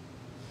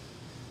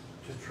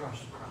to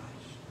trust Christ.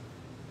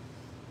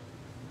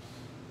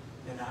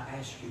 And I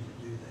ask you to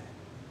do that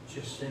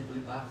just simply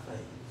by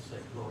faith.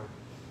 Say, Lord,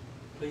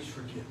 please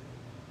forgive me.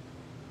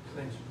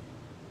 Cleanse me.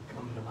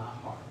 Come into my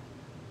heart.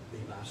 Be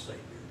my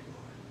Savior,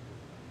 Lord.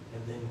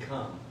 And then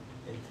come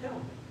and tell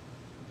me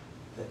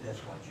that that's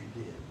what you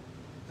did.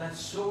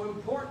 That's so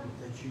important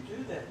that you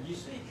do that. You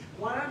see,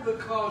 why?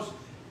 Because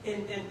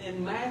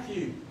in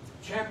Matthew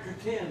chapter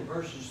 10,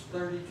 verses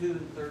 32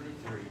 and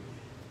 33,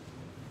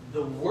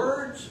 the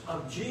words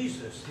of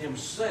Jesus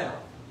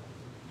Himself,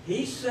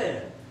 He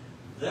said,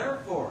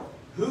 therefore,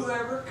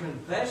 whoever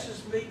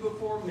confesses me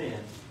before men,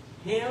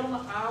 him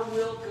I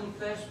will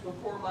confess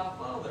before my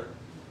Father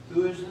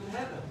who is in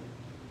heaven.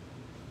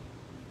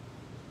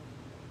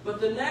 But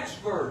the next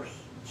verse,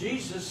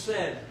 Jesus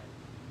said,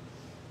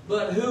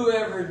 but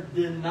whoever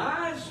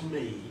denies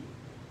me,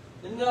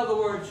 in other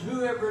words,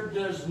 whoever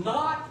does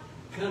not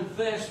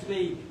confess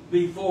me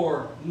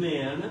before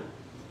men,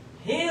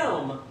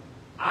 him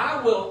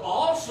I will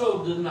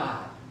also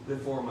deny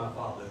before my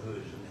Father who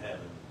is in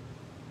heaven.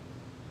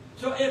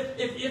 So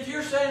if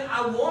you're saying,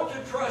 I want to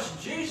trust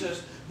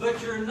Jesus,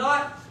 but you're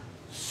not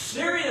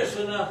serious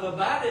enough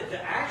about it to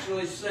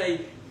actually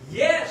say,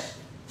 yes,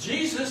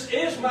 Jesus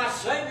is my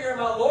Savior and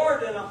my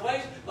Lord, and I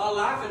place my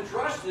life and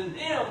trust in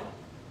Him,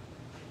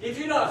 if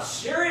you're not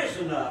serious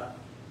enough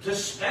to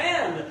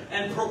stand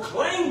and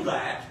proclaim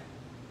that,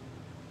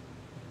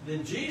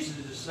 then Jesus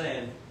is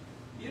saying,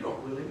 you don't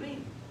really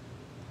mean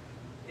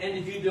it. And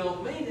if you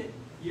don't mean it,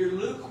 you're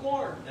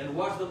lukewarm. And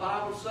what's the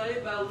Bible say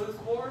about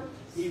lukewarm?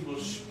 He will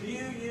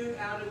spew you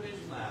out of His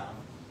mouth.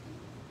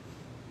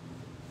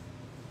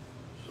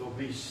 So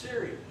be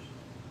serious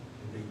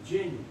and be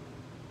genuine,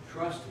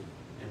 trust Him.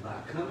 And by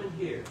coming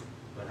here,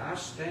 when I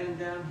stand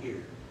down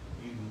here,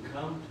 you can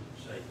come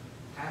to say,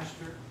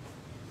 Pastor,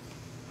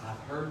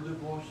 I've heard the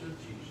voice of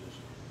Jesus,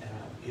 and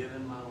I've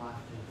given my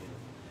life to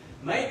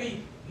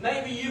Him.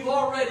 Maybe you've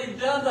already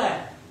done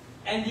that,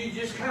 and you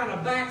just kind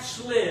of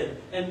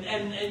backslid,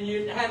 and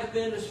you haven't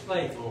been as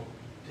faithful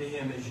to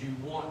Him as you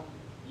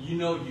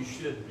know you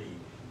should be.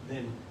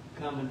 Then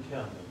come and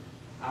tell me,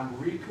 I'm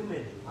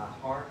recommitting my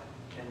heart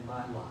and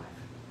my life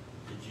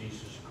to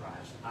Jesus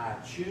Christ. I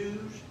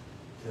choose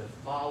to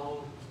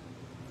follow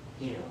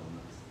Him.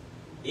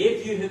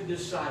 If you have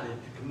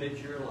decided to commit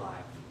your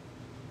life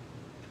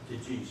to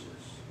Jesus,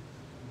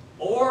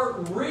 or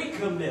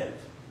recommit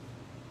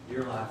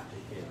your life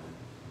to Him,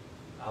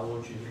 I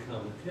want you to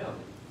come and tell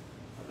me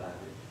about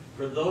it.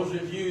 For those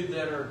of you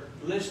that are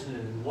listening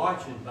and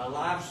watching by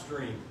live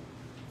stream,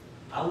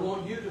 I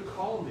want you to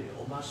call me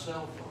on my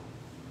cell phone,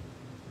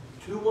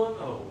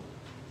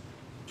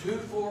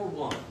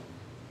 210-241-7235.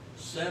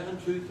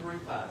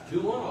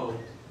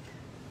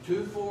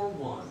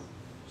 210-241-7235.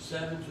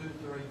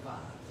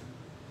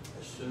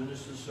 As soon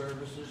as the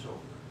service is over.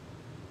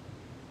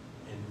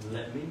 And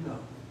let me know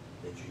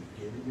that you've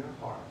given your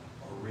heart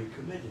or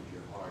recommitted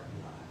your heart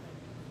and life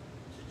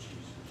to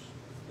Jesus.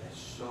 That's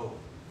so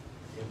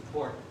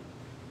important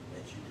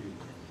that you do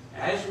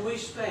that. As we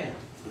stand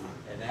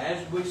and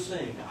as we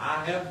sing,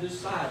 I have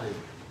decided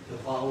to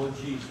follow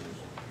Jesus.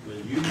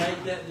 Will you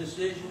make that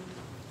decision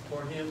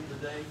for Him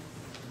today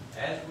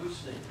as we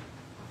sing?